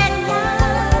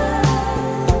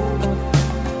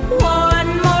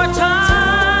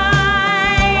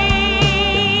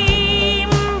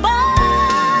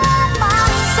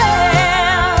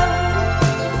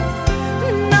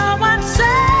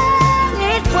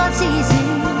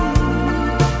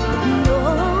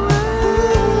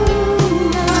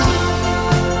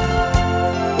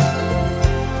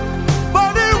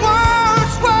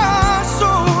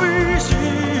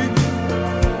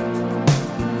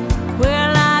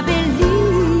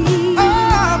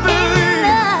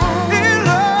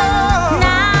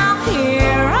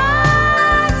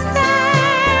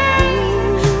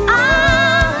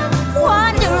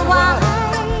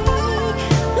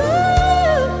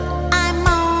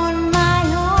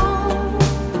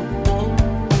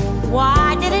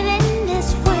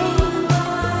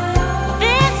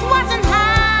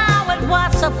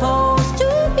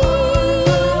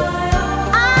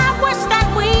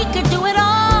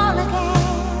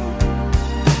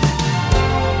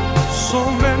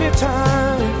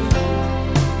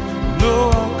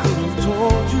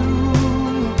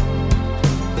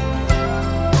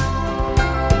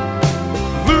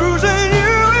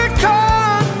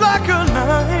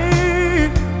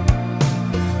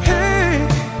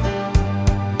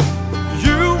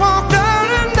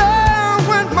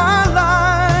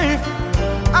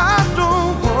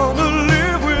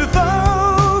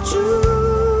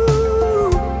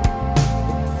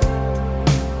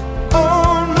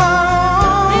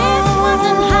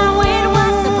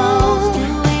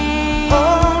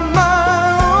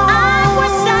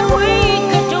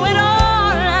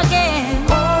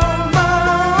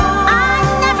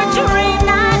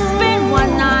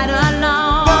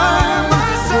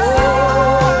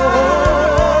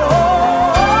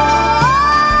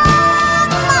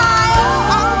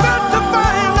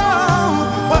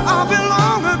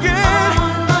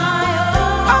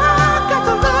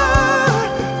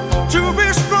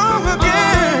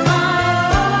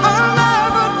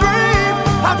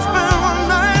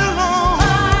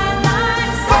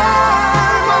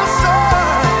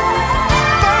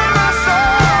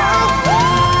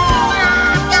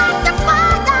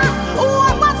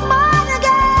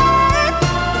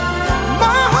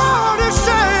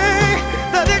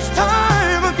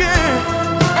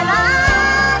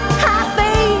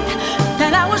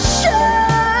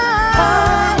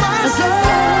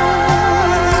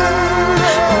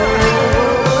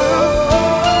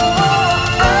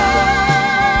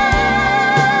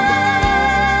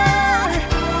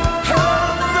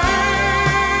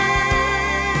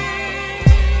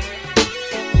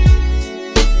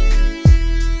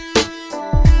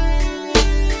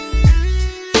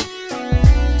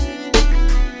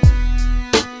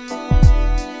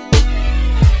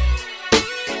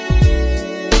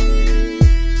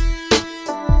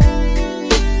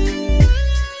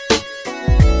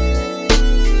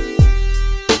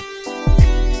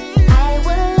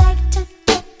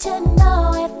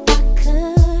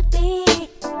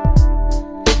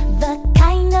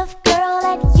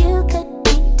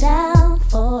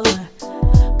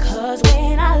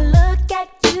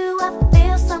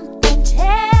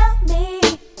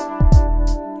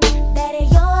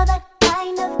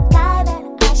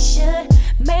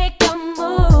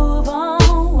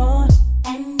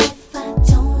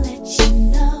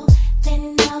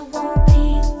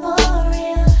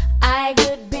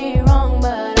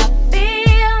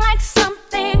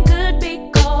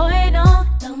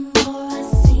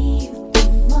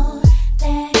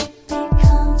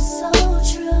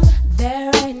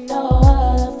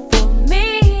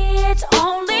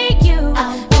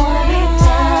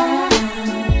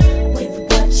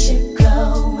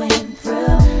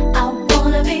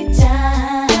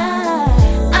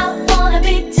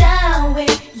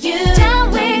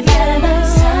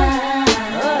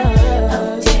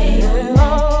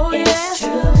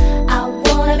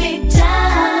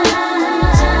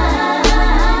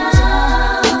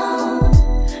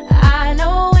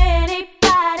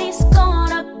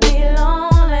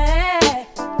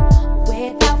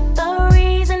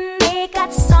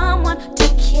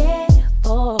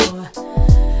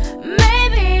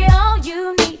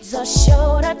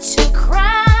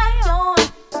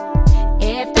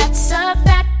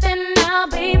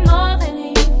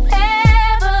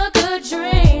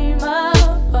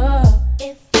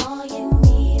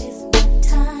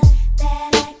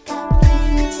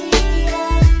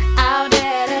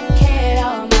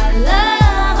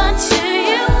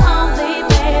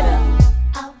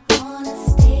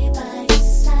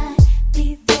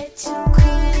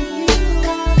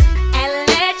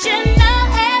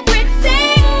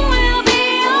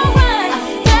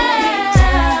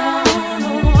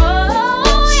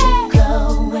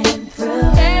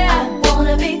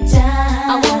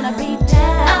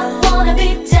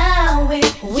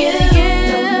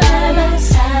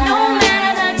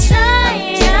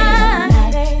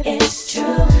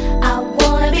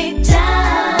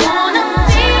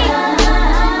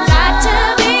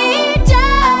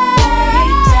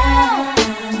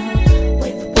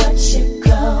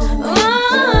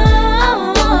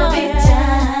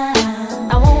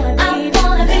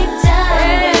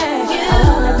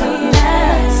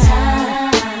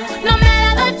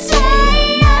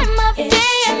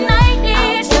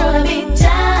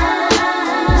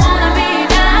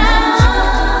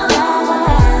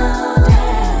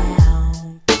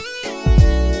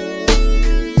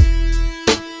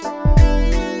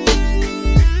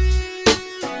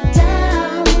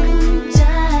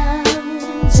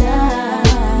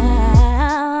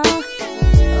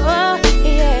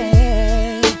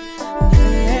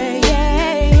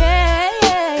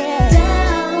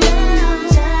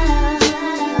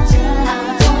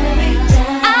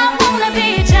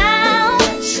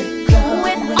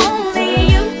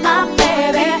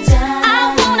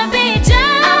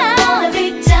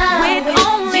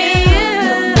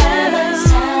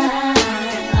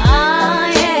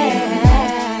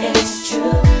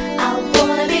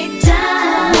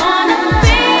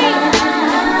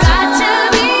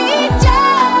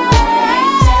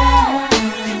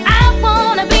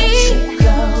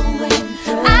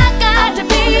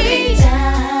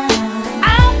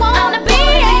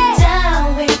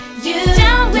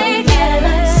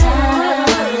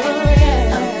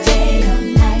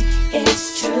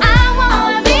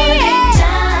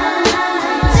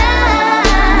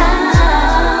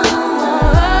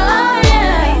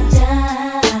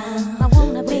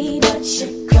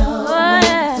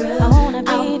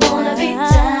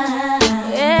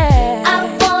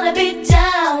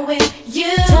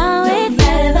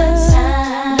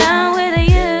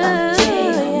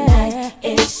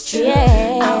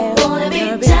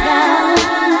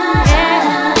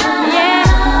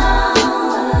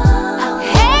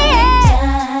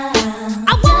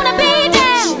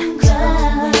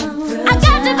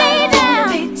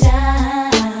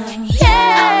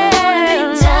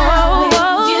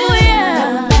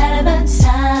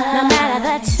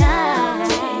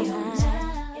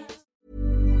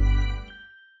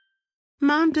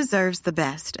 Mom deserves the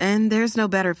best, and there's no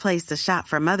better place to shop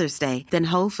for Mother's Day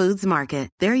than Whole Foods Market.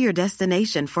 They're your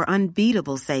destination for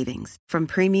unbeatable savings, from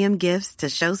premium gifts to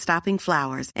show-stopping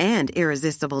flowers and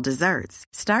irresistible desserts.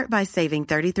 Start by saving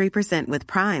 33% with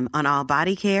Prime on all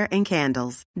body care and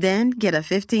candles. Then get a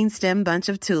 15-stem bunch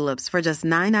of tulips for just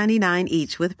 $9.99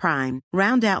 each with Prime.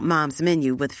 Round out Mom's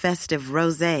menu with festive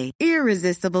rosé,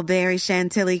 irresistible berry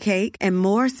chantilly cake, and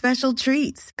more special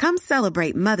treats. Come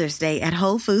celebrate Mother's Day at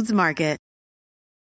Whole Foods Market.